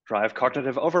drive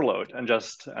cognitive overload, and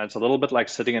just it's a little bit like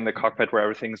sitting in the cockpit where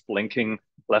everything's blinking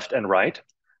left and right,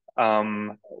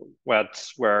 where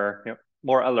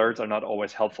more alerts are not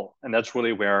always helpful. And that's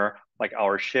really where like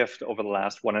our shift over the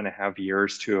last 1.5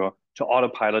 years to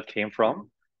autopilot came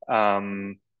from.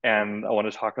 And I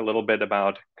want to talk a little bit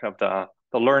about kind of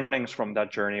the learnings from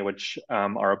that journey, which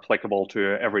are applicable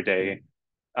to everyday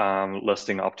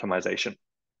listing optimization.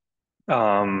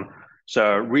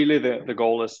 So really the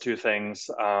goal is two things.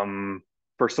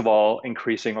 First of all,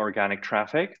 increasing organic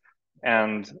traffic,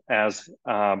 and as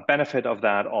a benefit of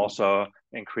that, also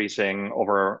increasing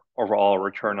overall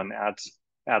return on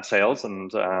ad sales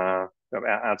and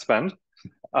ad spend.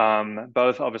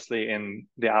 Both obviously in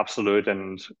the absolute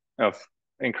and of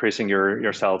increasing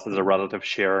your sales as a relative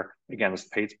share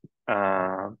against paid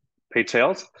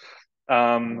sales.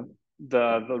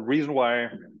 The reason why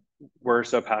we're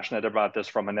so passionate about this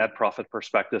from a net profit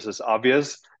perspective is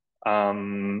obvious.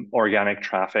 Organic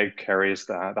traffic carries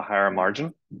the higher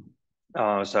margin.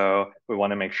 So we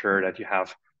want to make sure that you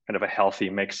have kind of a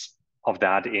healthy mix of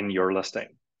that in your listing.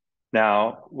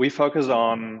 Now, we focus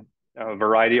on a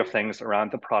variety of things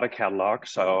around the product catalog.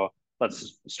 So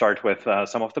let's start with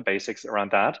some of the basics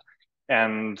around that.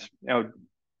 And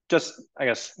just, I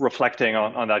guess, reflecting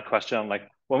on that question, like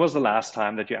when was the last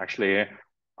time that you actually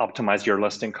optimize your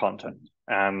listing content?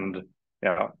 And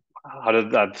how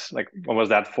did that, like, when was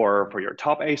that for your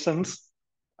top ASINs?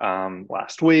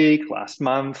 Last week, last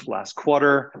month, last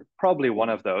quarter, probably one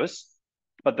of those.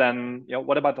 But then,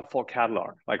 what about the full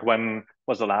catalog? Like, when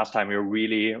was the last time you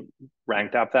really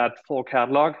ranked up that full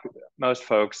catalog? Most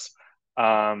folks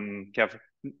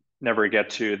never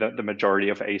get to the majority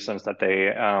of ASINs that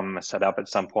they set up at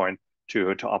some point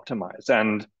to optimize.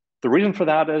 And the reason for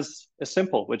that is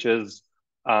simple, which is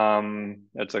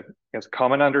it's a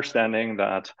common understanding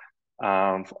that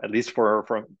at least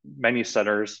for many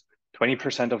setters,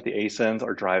 20% of the ASINs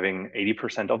are driving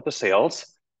 80% of the sales.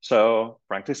 So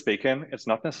frankly speaking, it's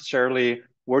not necessarily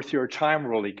worth your time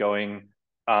really going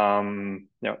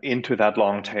into that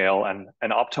long tail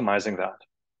and optimizing that.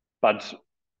 But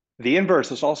the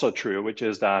inverse is also true, which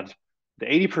is that the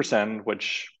 80%,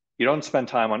 which you don't spend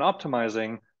time on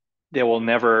optimizing, they will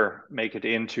never make it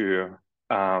into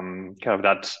kind of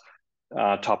that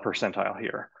top percentile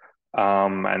here.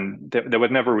 And they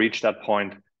would never reach that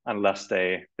point unless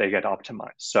they get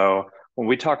optimized. So when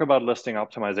we talk about listing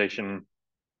optimization,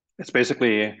 it's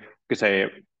basically, you could say,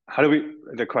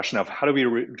 the question of how do we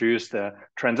reduce the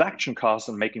transaction costs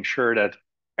and making sure that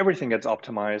everything gets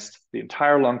optimized, the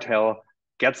entire long tail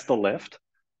gets the lift,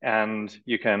 and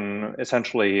you can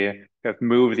essentially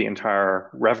move the entire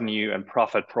revenue and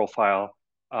profit profile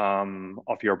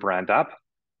of your brand up.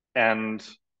 And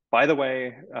by the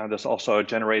way, this also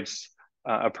generates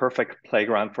a perfect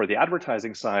playground for the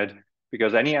advertising side,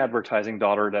 because any advertising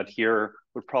dollar that here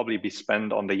would probably be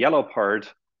spent on the yellow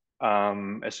part,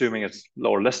 assuming it's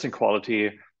lower listing quality,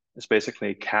 is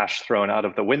basically cash thrown out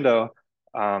of the window,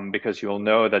 because you'll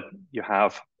know that you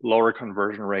have lower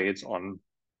conversion rates on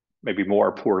maybe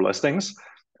more poor listings.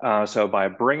 So by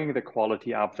bringing the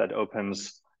quality up, that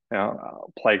opens a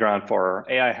playground for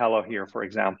AI Hello here, for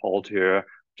example, to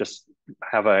just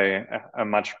have a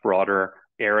much broader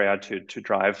area to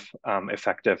drive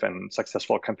effective and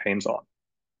successful campaigns on.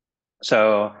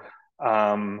 So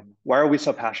why are we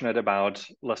so passionate about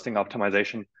listing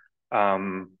optimization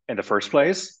in the first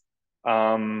place?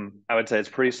 I would say it's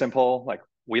pretty simple. Like,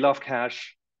 we love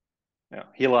cash,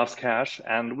 he loves cash,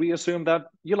 and we assume that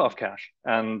you love cash.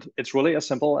 And it's really as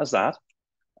simple as that.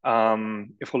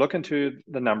 If we look into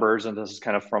the numbers, and this is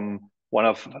kind of from one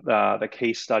of the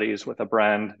case studies with a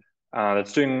brand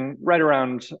that's doing right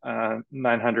around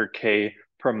 900K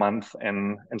per month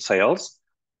in sales,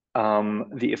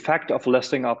 the effect of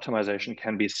listing optimization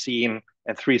can be seen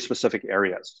in 3 specific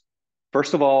areas.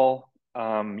 First of all,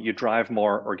 you drive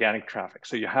more organic traffic,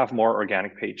 so you have more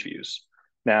organic page views.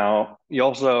 Now, you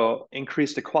also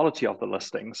increase the quality of the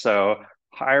listing, so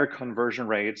higher conversion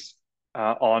rates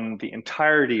on the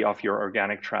entirety of your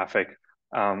organic traffic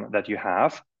that you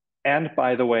have. And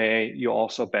by the way, you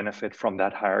also benefit from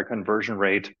that higher conversion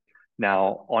rate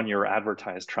now on your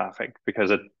advertised traffic, because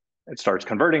it starts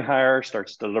converting higher,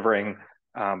 starts delivering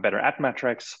better ad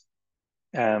metrics.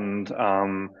 And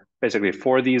basically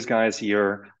for these guys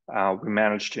here, We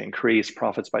managed to increase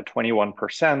profits by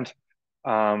 21%.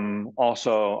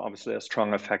 Also, obviously, a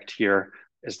strong effect here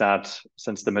is that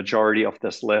since the majority of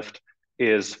this lift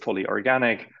is fully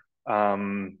organic,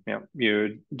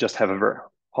 you just have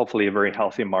hopefully a very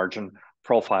healthy margin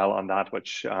profile on that,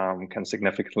 which can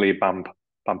significantly bump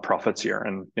profits here.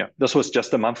 And this was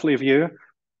just a monthly view.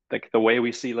 Like the way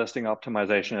we see listing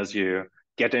optimization is you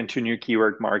get into new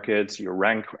keyword markets, you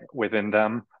rank within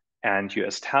them, and you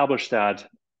establish that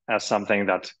as something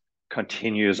that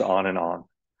continues on and on.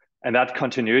 And that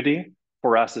continuity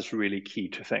for us is really key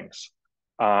to things.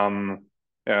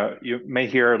 You may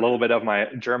hear a little bit of my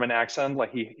German accent,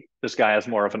 like this guy has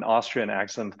more of an Austrian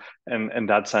accent in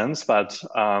that sense. But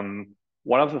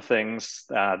one of the things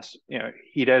that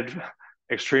he did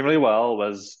extremely well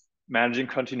was managing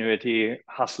continuity,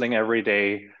 hustling every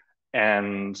day,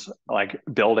 and like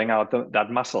building out that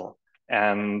muscle.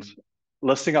 And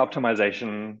listing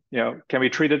optimization, can be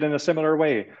treated in a similar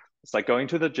way. It's like going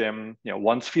to the gym.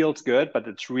 Once feels good, but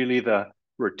it's really the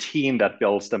routine that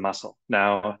builds the muscle.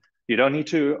 Now, you don't need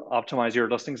to optimize your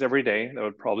listings every day. That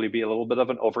would probably be a little bit of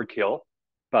an overkill.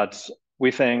 But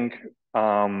we think,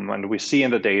 and we see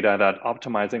in the data, that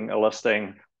optimizing a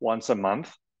listing once a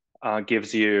month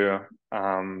gives you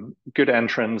good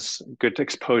entrance, good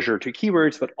exposure to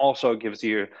keywords, but also gives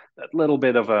you that little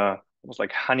bit of a almost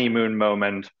like honeymoon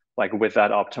moment, like with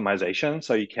that optimization,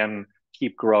 so you can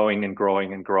keep growing and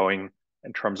growing and growing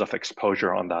in terms of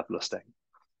exposure on that listing.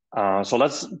 So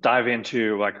let's dive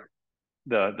into like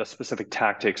the specific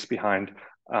tactics behind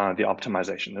the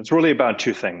optimization. It's really about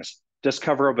two things: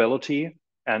 discoverability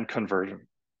and conversion.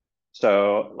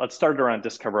 So let's start around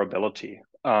discoverability.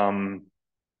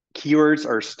 Keywords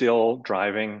are still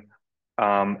driving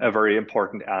a very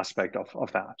important aspect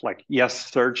of that. Like,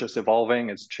 yes, search is evolving,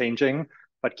 it's changing,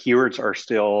 but keywords are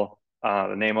still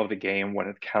the name of the game when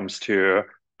it comes to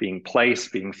being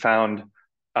placed, being found,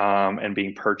 and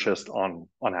being purchased on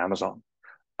Amazon.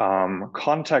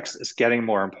 Context is getting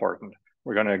more important.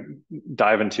 We're going to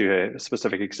dive into a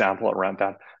specific example around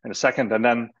that in a second. And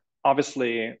then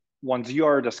obviously, once you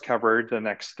are discovered, the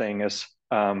next thing is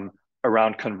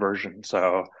around conversion.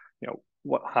 So,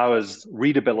 how is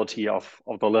readability of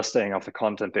the listing, of the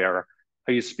content there?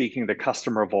 Are you speaking the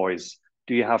customer voice?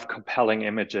 Do you have compelling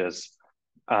images?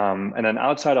 And then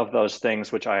outside of those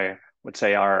things, which I would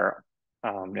say are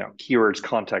keywords,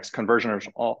 context, conversion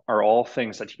are all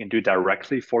things that you can do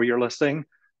directly for your listing.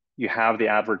 You have the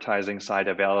advertising side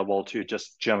available to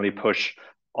just generally push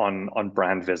on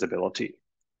brand visibility.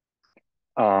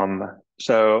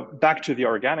 So back to the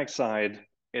organic side,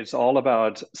 it's all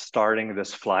about starting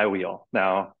this flywheel.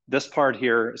 Now, this part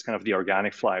here is kind of the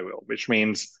organic flywheel, which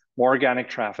means more organic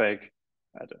traffic,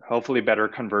 hopefully better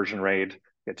conversion rate,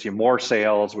 gets you more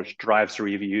sales, which drives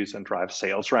reviews and drives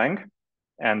sales rank.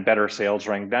 And better sales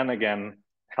rank then again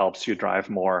helps you drive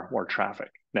more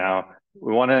traffic. Now,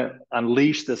 we want to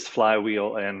unleash this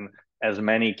flywheel in as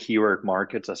many keyword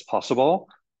markets as possible.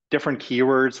 Different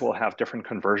keywords will have different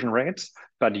conversion rates,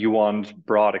 but you want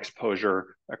broad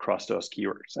exposure across those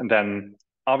keywords. And then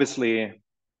obviously,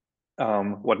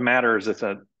 what matters is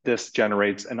that this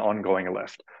generates an ongoing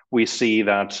lift. We see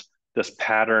that this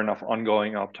pattern of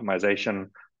ongoing optimization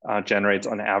generates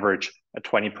on average a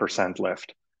 20%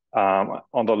 lift.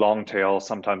 On the long tail,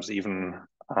 sometimes even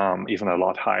a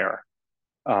lot higher.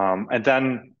 And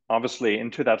then obviously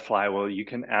into that flywheel, you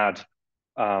can add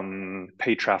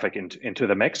paid traffic into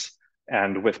the mix,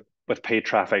 and with paid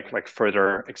traffic, like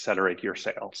further accelerate your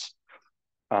sales.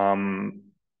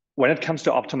 When it comes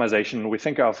to optimization, we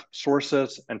think of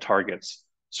sources and targets.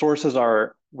 Sources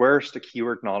are, where's the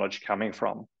keyword knowledge coming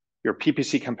from? Your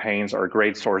PPC campaigns are a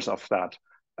great source of that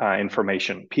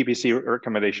information. PPC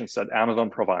recommendations that Amazon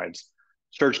provides.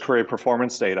 Search query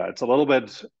performance data. It's a little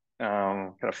bit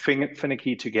kind of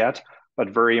finicky to get, but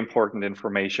very important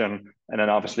information. And then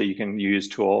obviously you can use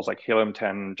tools like Helium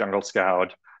 10, Jungle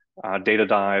Scout, Data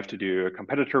Dive to do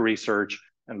competitor research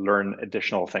and learn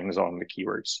additional things on the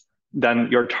keywords. Then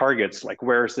your targets, like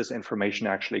where is this information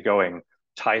actually going?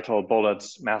 Title,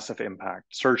 bullets, massive impact.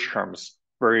 Search terms,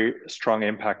 very strong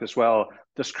impact as well.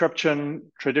 Description,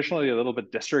 traditionally a little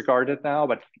bit disregarded now,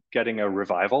 but getting a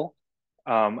revival.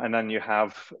 And then you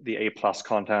have the A+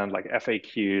 content like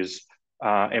FAQs,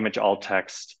 image alt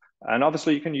text. And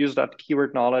obviously you can use that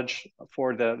keyword knowledge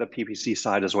for the PPC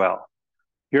side as well.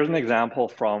 Here's an example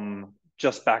from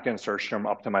just backend search term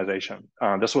optimization.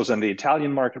 This was in the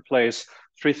Italian marketplace,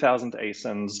 3,000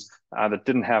 ASINs that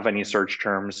didn't have any search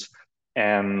terms.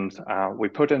 And we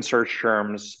put in search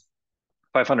terms,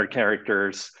 500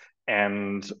 characters,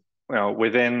 and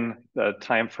within the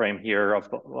time frame here of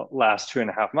the last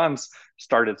 2.5 months,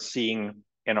 started seeing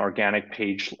an organic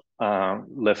page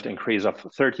lift increase of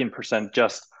 13%,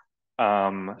 just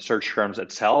search terms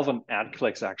itself, and ad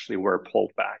clicks actually were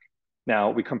pulled back.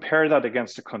 Now we compare that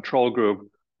against the control group.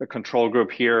 The control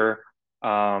group here,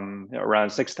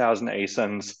 around 6,000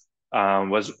 ASINs,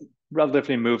 was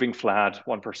relatively moving flat,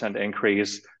 1%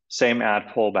 increase, same ad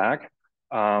pullback.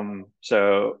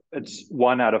 So it's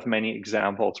one out of many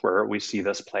examples where we see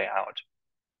this play out.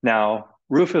 Now,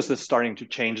 Rufus is starting to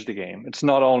change the game. It's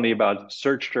not only about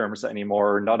search terms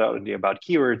anymore, not only about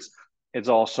keywords, it's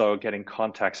also getting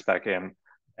context back in.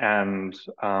 And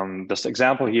this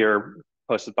example here,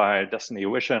 posted by Destiny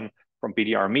Wishin from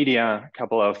BDR Media a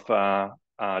couple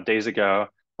of days ago,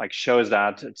 like shows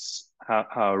that it's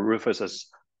how Rufus is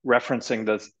referencing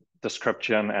this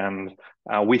description, and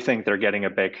we think they're getting a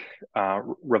big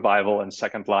revival and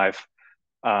second life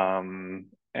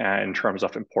in terms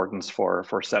of importance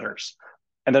for setters.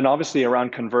 And then obviously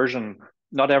around conversion,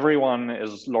 not everyone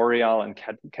is L'Oreal and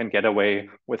can get away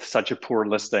with such a poor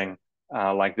listing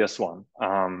like this one.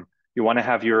 You want to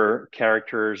have your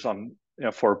characters on,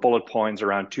 for bullet points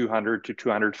around 200 to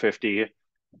 250,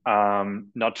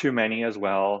 not too many as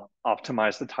well.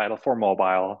 Optimize the title for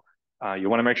mobile. You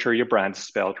want to make sure your brand's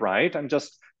spelled right, and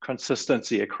just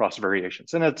consistency across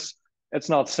variations. And it's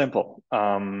not simple.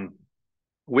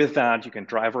 With that, you can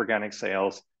drive organic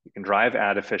sales, you can drive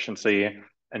ad efficiency,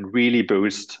 and really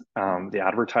boost the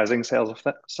advertising sales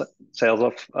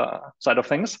side of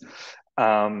things,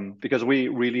 because we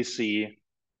really see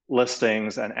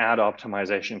listings and ad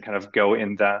optimization kind of go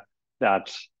in that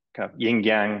kind of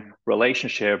yin-yang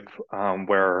relationship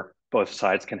where both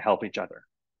sides can help each other.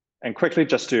 And quickly,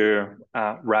 just to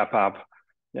wrap up,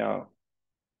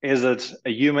 is it a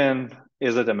human?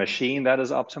 Is it a machine that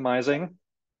is optimizing?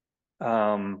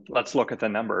 Let's look at the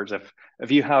numbers.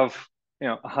 If you have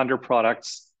 100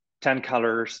 products, 10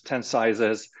 colors, 10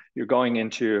 sizes, you're going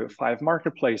into 5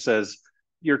 marketplaces,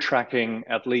 you're tracking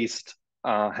at least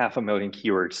 500,000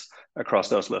 keywords across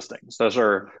those listings. Those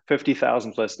are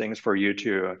 50,000 listings for you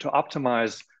to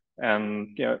optimize.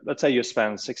 And let's say you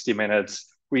spend 60 minutes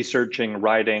researching,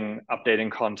 writing,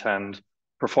 updating content,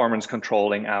 performance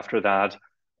controlling after that.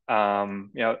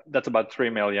 That's about 3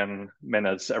 million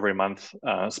minutes every month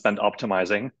spent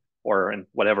optimizing, or in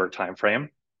whatever time frame.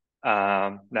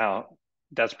 Now,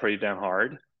 that's pretty damn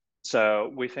hard.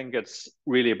 So we think it's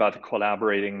really about the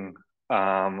collaboration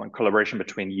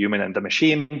between human and the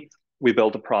machine. We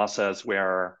built a process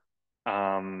where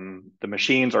the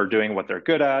machines are doing what they're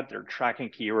good at. They're tracking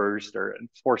keywords, they're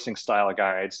enforcing style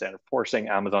guides, they're enforcing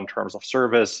Amazon terms of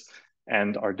service,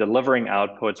 and are delivering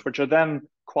outputs, which are then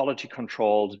quality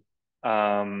controlled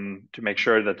to make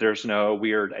sure that there's no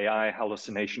weird AI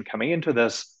hallucination coming into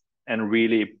this, and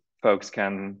really folks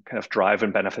can kind of drive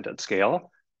and benefit at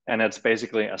scale. And it's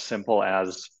basically as simple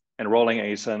as enrolling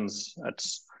ASINs.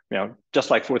 It's just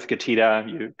like with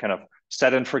Getida, you kind of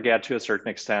set and forget to a certain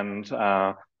extent.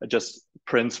 It just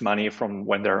prints money from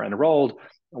when they're enrolled.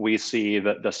 We see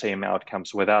the same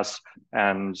outcomes with us,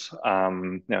 and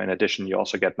in addition, you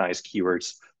also get nice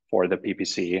keywords for the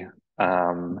PPC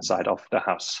side of the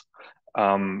house.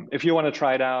 If you want to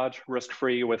try it out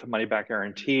risk-free with a money-back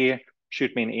guarantee,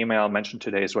 shoot me an email, mention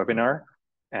today's webinar,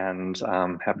 and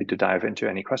I'm happy to dive into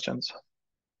any questions.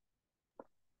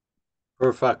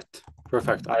 Perfect.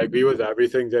 I agree with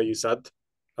everything that you said.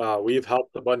 We've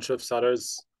helped a bunch of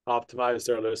sellers optimize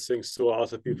their listings too. A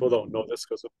lot of people don't know this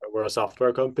because we're a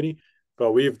software company,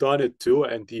 but we've done it too.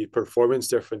 And the performance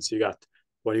difference you get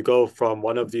when you go from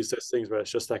one of these listings where it's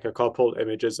just like a couple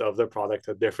images of the product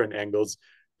at different angles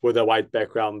with a white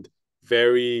background,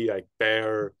 very like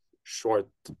bare, short,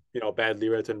 badly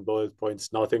written bullet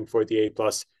points, nothing for the A+,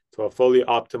 to a fully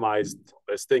optimized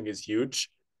listing is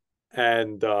huge.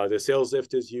 And the sales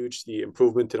lift is huge. The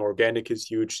improvement in organic is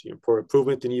huge. The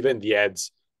improvement in even the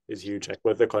ads is huge, like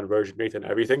with the conversion rate and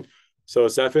everything. So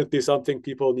it's definitely something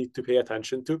people need to pay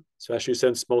attention to, especially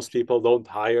since most people don't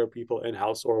hire people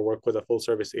in-house or work with a full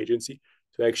service agency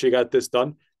to actually get this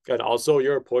done. And also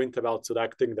your point about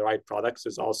selecting the right products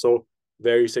is also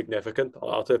very significant. A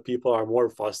lot of people are more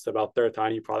fussed about their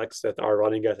tiny products that are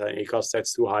running at an ACoS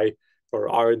that's too high or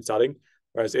aren't selling.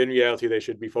 Whereas in reality, they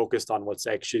should be focused on what's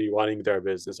actually running their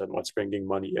business and what's bringing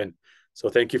money in. So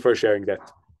thank you for sharing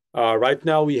that. Right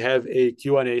now, we have a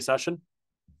Q&A session.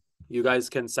 You guys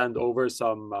can send over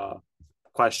some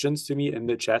questions to me in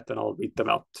the chat, and I'll read them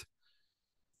out.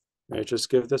 Right, just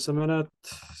give this a minute.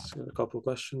 Let's get a couple of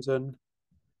questions in.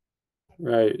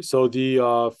 Right, so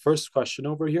the first question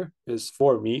over here is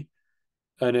for me,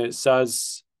 and it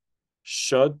says,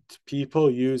 should people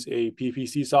use a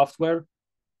PPC software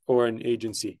or an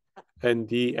agency? And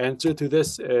the answer to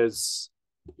this is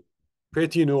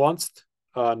pretty nuanced.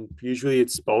 Usually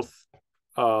it's both.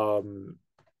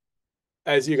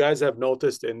 As you guys have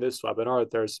noticed in this webinar,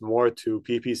 there's more to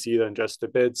PPC than just the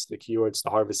bids, the keywords,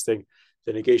 the harvesting,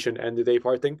 the negation, and the day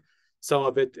parting. Some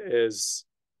of it is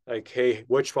like, hey,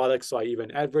 which products do I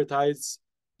even advertise?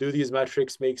 Do these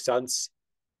metrics make sense?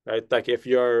 Right? Like if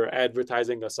you're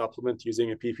advertising a supplement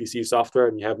using a PPC software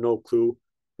and you have no clue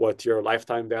what your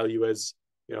lifetime value is,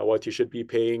 what you should be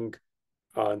paying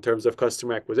in terms of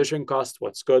customer acquisition cost,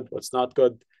 what's good, what's not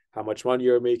good, how much money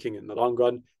you're making in the long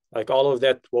run. Like all of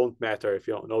that won't matter if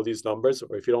you don't know these numbers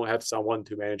or if you don't have someone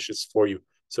to manage this for you.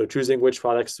 So choosing which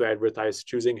products to advertise,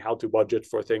 choosing how to budget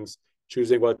for things,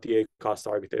 choosing what the cost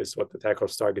target is, what the TAC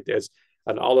cost target is,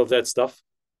 and all of that stuff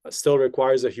still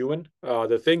requires a human.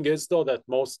 The thing is, though, that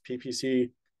most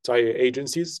PPC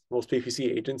agencies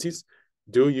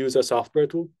do use a software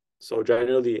tool. So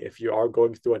generally, if you are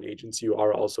going through an agency, you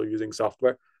are also using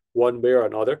software one way or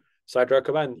another. So I'd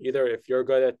recommend either if you're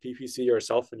good at PPC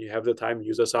yourself and you have the time,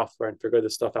 use a software and figure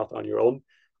this stuff out on your own,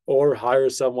 or hire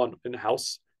someone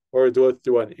in-house or do it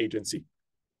through an agency.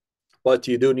 But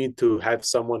you do need to have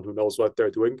someone who knows what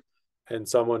they're doing and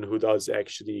someone who does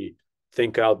actually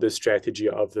think out the strategy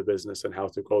of the business and how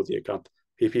to grow the account.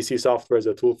 PPC software is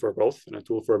a tool for growth and a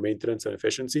tool for maintenance and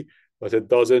efficiency, but it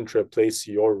doesn't replace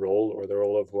your role or the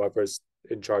role of whoever's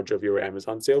in charge of your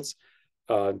Amazon sales.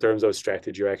 In terms of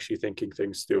strategy, you're actually thinking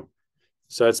things through.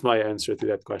 So that's my answer to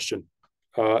that question.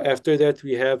 After that,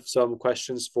 we have some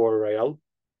questions for Rael.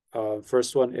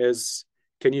 First one is,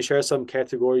 can you share some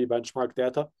category benchmark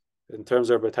data in terms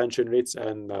of retention rates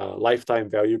and lifetime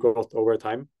value growth over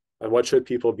time? And what should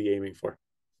people be aiming for?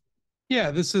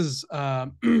 Yeah, this is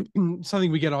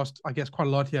something we get asked, I guess, quite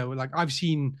a lot here. Like I've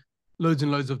seen loads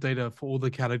and loads of data for all the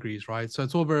categories, right? So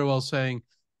it's all very well saying,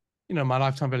 my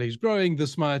lifetime value is growing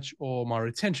this much, or my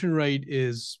retention rate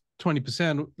is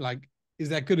 20%. Like, is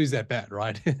that good or is that bad,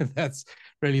 right? That's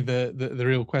really the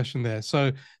real question there.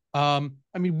 So,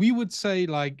 we would say,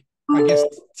 like, I guess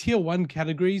tier 1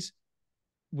 categories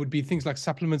would be things like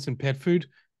supplements and pet food.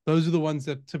 Those are the ones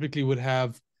that typically would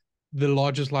have the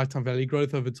largest lifetime value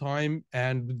growth over time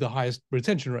and the highest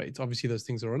retention rates. Obviously, those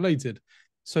things are related.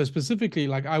 So specifically,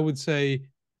 like I would say,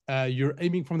 you're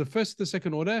aiming from the first to the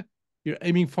second order, you're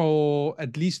aiming for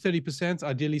at least 30%,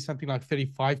 ideally something like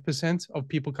 35% of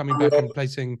people coming back and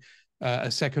placing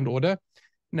a second order.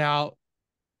 Now,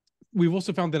 we've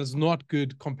also found that it's not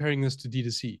good comparing this to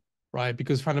D2C, right?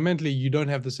 Because fundamentally, you don't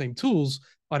have the same tools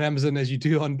on Amazon as you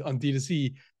do on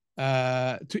D2C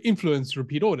to influence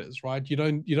repeat orders, right? You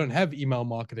don't have email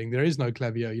marketing. There is no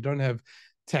Klaviyo. You don't have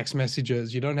text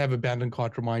messages. You don't have abandoned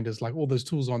cart reminders. Like all those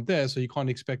tools aren't there, so you can't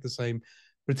expect the same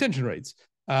retention rates.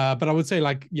 But I would say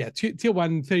tier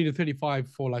 1, 30 to 35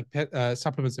 for like pet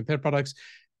supplements and pet products.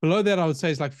 Below that, I would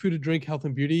say is like food and drink, health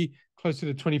and beauty, closer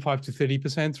to 25 to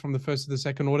 30% from the first to the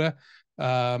second order.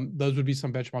 Those would be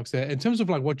some benchmarks there. In terms of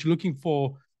like what you're looking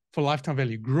for lifetime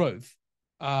value growth,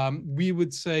 we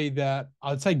would say that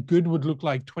I would say good would look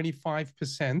like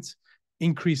 25%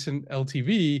 increase in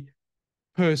LTV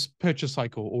per purchase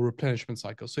cycle or replenishment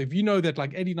cycle. So if you know that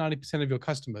like 80-90% of your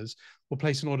customers will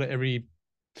place an order every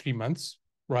 3 months,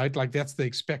 right? Like that's the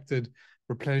expected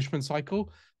replenishment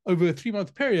cycle. Over a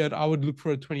 3-month period, I would look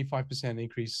for a 25%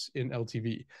 increase in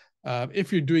LTV.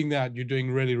 If you're doing that, you're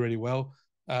doing really, really well.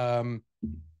 And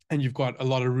you've got a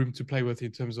lot of room to play with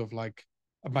in terms of like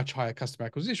a much higher customer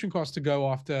acquisition cost to go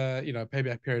after,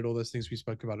 payback period, all those things we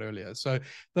spoke about earlier. So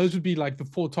those would be like the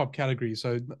 4 top categories.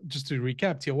 So just to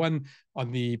recap, tier 1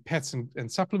 on the pets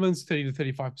and supplements, 30 to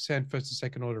 35% first to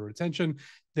second order retention.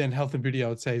 Then health and beauty, I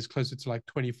would say, is closer to like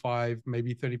 25,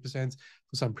 maybe 30%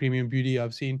 for some premium beauty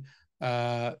I've seen.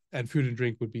 And food and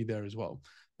drink would be there as well.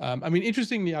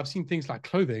 Interestingly, I've seen things like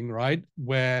clothing, right,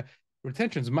 where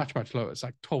retention is much, much lower. It's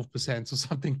like 12% or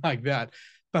something like that.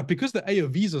 But because the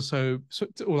AOVs are so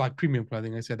or like premium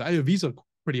clothing, I said, the AOVs are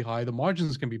pretty high, the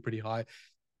margins can be pretty high.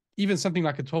 Even something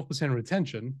like a 12%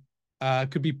 retention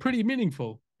could be pretty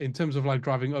meaningful in terms of like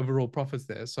driving overall profits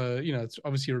there. So, it's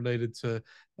obviously related to,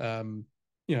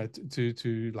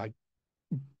 to like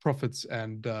profits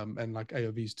and like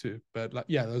AOVs too. But like,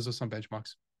 yeah, those are some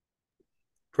benchmarks.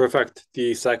 Perfect.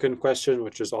 The second question,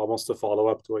 which is almost a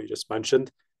follow-up to what you just mentioned,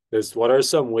 is what are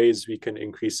some ways we can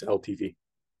increase LTV?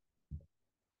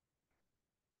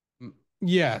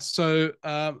 Yeah. So,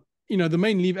 the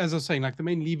main lever, as I was saying, like the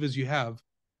main levers you have,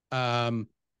 a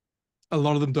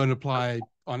lot of them don't apply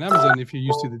on Amazon if you're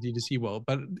used to the D2C world.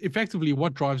 But effectively,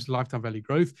 what drives lifetime value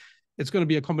growth? It's going to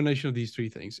be a combination of these 3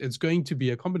 things. It's going to be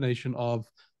a combination of,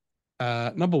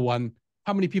 number 1,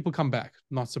 how many people come back?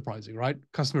 Not surprising, right?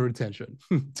 Customer retention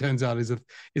turns out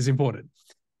is important.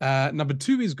 Number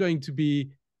two is going to be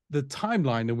the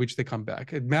timeline in which they come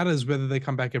back. It matters whether they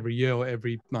come back every year or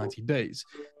every 90 days.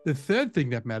 The third thing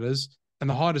that matters, and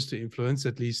the hardest to influence,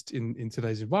 at least in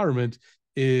today's environment,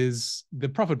 is the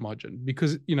profit margin.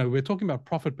 Because, you know, we're talking about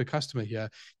profit per customer here.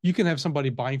 You can have somebody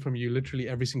buying from you literally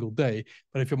every single day,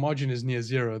 but if your margin is near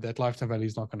zero, that lifetime value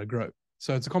is not going to grow.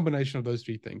 So it's a combination of those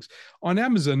three things. On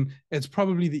Amazon, it's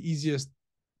probably the easiest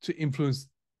to influence,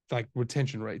 like,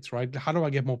 retention rates, right? How do I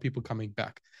get more people coming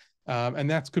back? And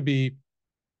that could be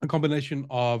a combination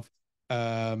of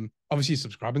obviously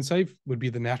subscribe and save would be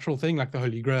the natural thing. Like the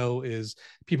holy grail is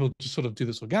people just sort of do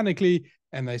this organically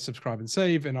and they subscribe and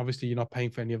save. And obviously you're not paying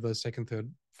for any of those second,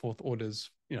 third, fourth orders,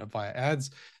 you know, via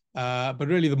ads. But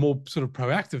really the more sort of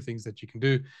proactive things that you can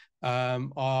do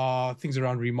are things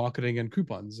around remarketing and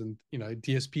coupons. And, you know,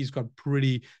 DSP's got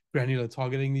pretty granular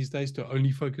targeting these days to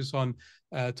only focus on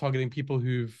targeting people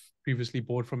who've previously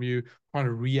bought from you, trying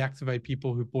to reactivate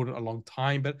people who bought it a long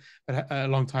time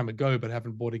ago, but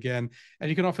haven't bought again. And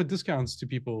you can offer discounts to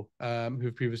people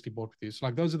who've previously bought with you. So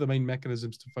like those are the main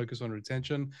mechanisms to focus on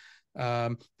retention.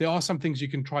 There are some things you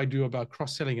can try do about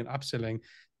cross-selling and upselling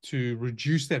to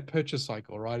reduce that purchase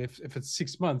cycle, right? If it's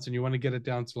 6 months and you want to get it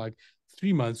down to like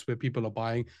 3 months where people are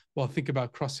buying, well, think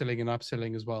about cross-selling and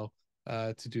upselling as well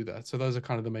to do that. So those are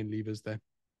kind of the main levers there.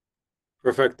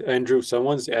 Perfect. Andrew,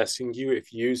 someone's asking you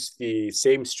if you use the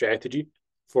same strategy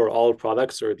for all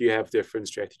products, or do you have different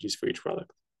strategies for each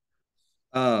product?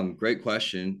 Great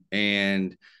question.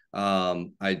 And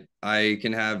I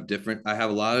can have different, I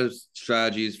have a lot of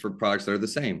strategies for products that are the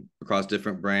same across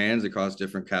different brands, across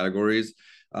different categories.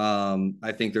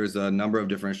 I think there's a number of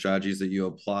different strategies that you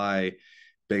apply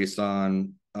based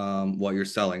on what you're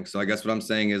selling. So I guess what I'm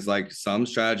saying is, like, some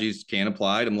strategies can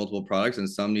apply to multiple products and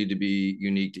some need to be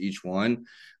unique to each one.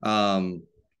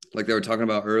 Like they were talking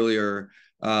about earlier,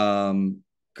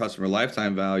 customer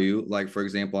lifetime value. Like, for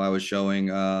example, I was showing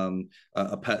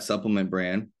a pet supplement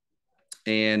brand,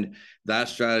 and that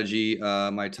strategy,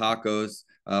 my tacos,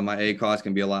 my ACoS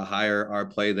can be a lot higher. Our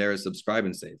play there is subscribe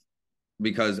and save,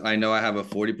 because I know I have a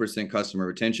 40% customer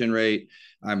retention rate.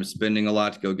 I'm spending a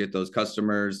lot to go get those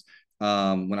customers.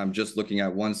 When I'm just looking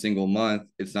at one single month,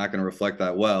 it's not going to reflect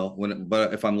that well.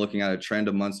 But if I'm looking at a trend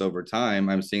of months over time,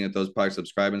 I'm seeing that those product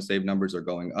subscribe and save numbers are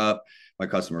going up. My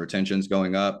customer retention is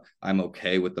going up. I'm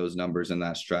okay with those numbers in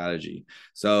that strategy.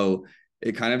 So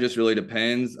it kind of just really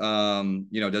depends.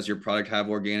 You know, does your product have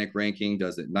organic ranking?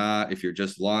 Does it not? If you're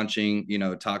just launching, you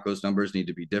know, tacos numbers need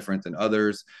to be different than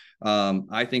others.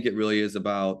 I think it really is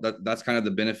about that. That's kind of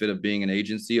the benefit of being an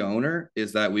agency owner,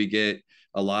 is that we get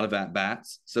a lot of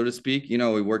at-bats, so to speak. You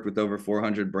know, we worked with over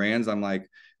 400 brands. I'm like,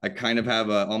 I kind of have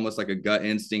almost like a gut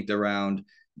instinct around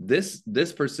this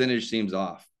percentage seems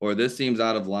off, or this seems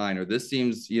out of line, or this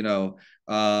seems, you know,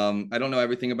 I don't know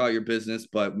everything about your business,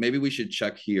 but maybe we should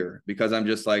check here, because I'm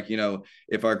just like, you know,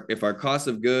 if our cost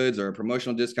of goods or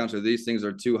promotional discounts or these things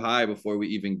are too high before we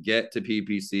even get to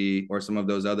PPC or some of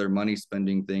those other money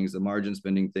spending things, the margin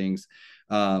spending things,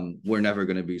 we're never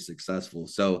going to be successful.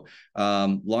 So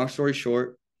long story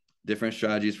short, different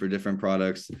strategies for different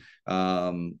products.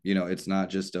 You know, it's not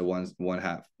just a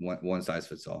one size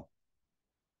fits all.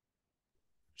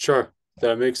 Sure,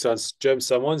 that makes sense. Jim,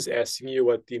 someone's asking you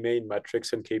what the main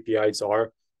metrics and KPIs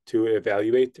are to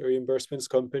evaluate a reimbursements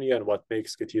company and what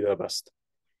makes Getida best.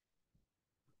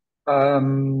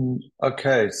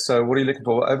 Okay, so what are you looking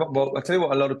for? Well, I'll tell you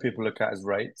what a lot of people look at is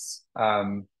rates.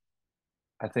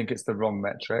 I think it's the wrong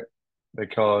metric,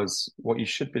 because what you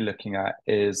should be looking at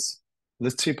is,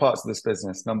 there's two parts of this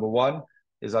business. Number one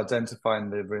is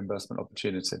identifying the reimbursement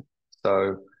opportunity.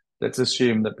 So let's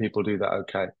assume that people do that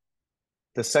okay.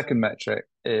 The second metric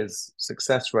is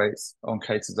success rates on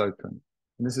cases open.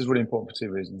 And this is really important for two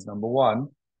reasons. Number one,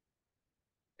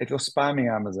 if you're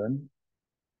spamming Amazon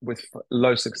with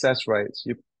low success rates,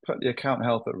 you put the account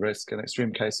health at risk. In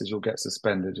extreme cases, you'll get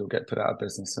suspended, you'll get put out of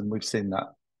business, and we've seen that.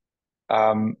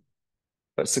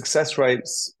 But success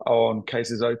rates on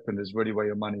cases opened is really where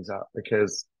your money's at,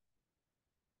 because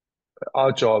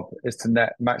our job is to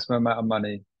net maximum amount of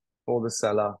money for the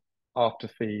seller after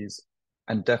fees,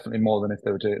 and definitely more than if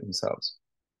they were doing it themselves.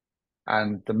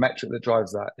 And the metric that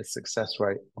drives that is success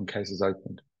rate on cases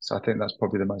opened. So I think that's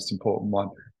probably the most important one.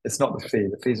 It's not the fee.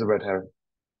 The fee's a red herring.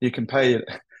 You can pay,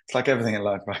 it's like everything in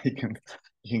life, right? You can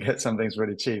get some things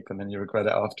really cheap and then you regret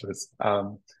it afterwards.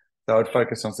 So I'd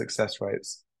focus on success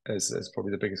rates as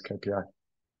probably the biggest KPI.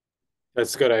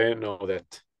 That's good. I didn't know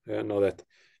that.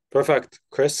 Perfect.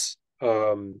 Chris,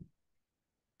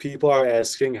 people are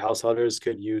asking how sellers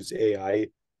could use AI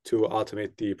to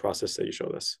automate the process that you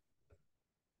showed us.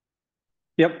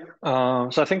 Yep.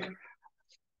 So I think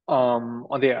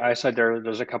On the AI side,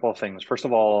 there's a couple of things. First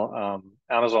of all,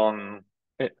 Amazon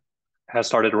has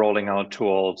started rolling out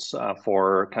tools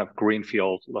for kind of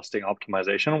greenfield listing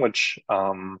optimization, which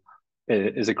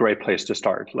is a great place to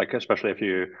start. Like especially if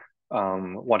you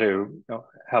want to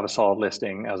have a solid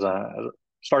listing as a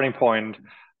starting point.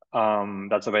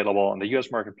 That's available on the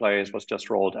US marketplace, was just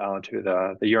rolled out to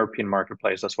the European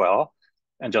marketplace as well,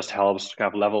 and just helps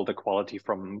kind of level the quality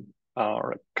from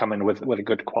or come in with a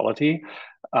good quality.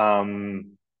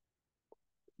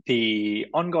 The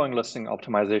ongoing listing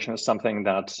optimization is something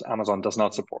that Amazon does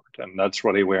not support, and that's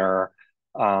really where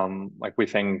like we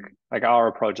think like our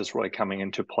approach is really coming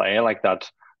into play, like that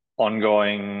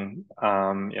ongoing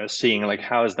seeing like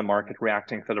how is the market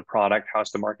reacting to the product,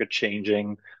 how's the market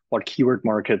changing, what keyword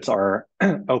markets are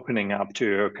opening up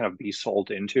to kind of be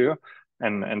sold into,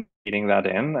 and feeding that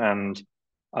in. And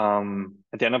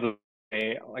at the end of the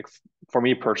day, like for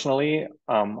me personally,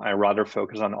 I rather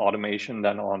focus on automation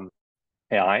than on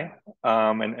AI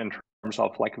in terms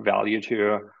of like value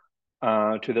to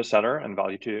the seller and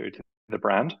value to the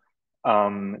brand.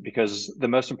 Because the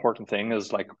most important thing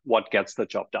is like what gets the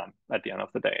job done at the end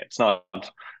of the day. It's not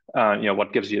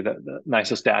what gives you the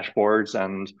nicest dashboards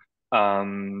and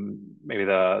maybe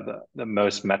the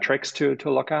most metrics to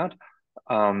look at,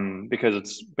 because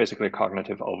it's basically a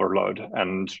cognitive overload,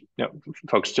 and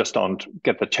folks just don't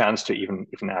get the chance to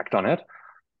even act on it.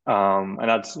 And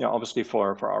that's obviously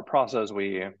for our process,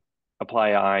 we apply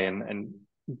AI in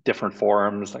different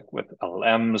forms, like with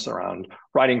LLMs around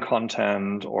writing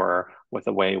content, or with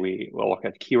the way we will look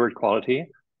at keyword quality.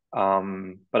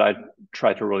 But I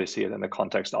try to really see it in the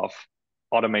context of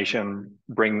automation,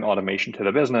 bringing automation to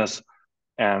the business.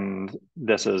 And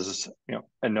this is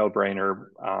a no-brainer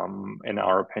in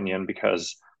our opinion,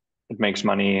 because it makes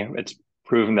money. It's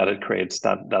proven that it creates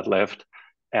that lift.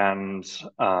 And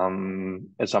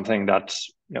it's something that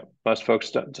most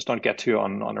folks just don't get to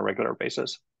on a regular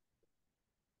basis.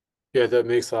 Yeah, that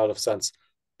makes a lot of sense.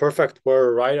 Perfect.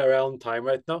 We're right around time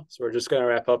right now, so we're just going to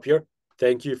wrap up here.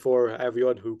 Thank you for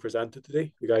everyone who presented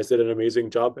today. You guys did an amazing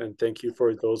job, and thank you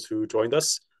for those who joined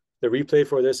us. The replay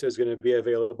for this is going to be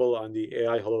available on the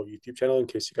AI Hello YouTube channel in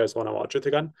case you guys want to watch it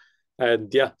again.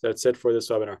 And yeah, that's it for this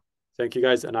webinar. Thank you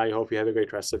guys, and I hope you have a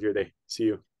great rest of your day. See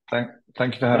you. Thank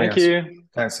you for having us. Thank you.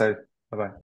 Thanks, Dave. Bye-bye.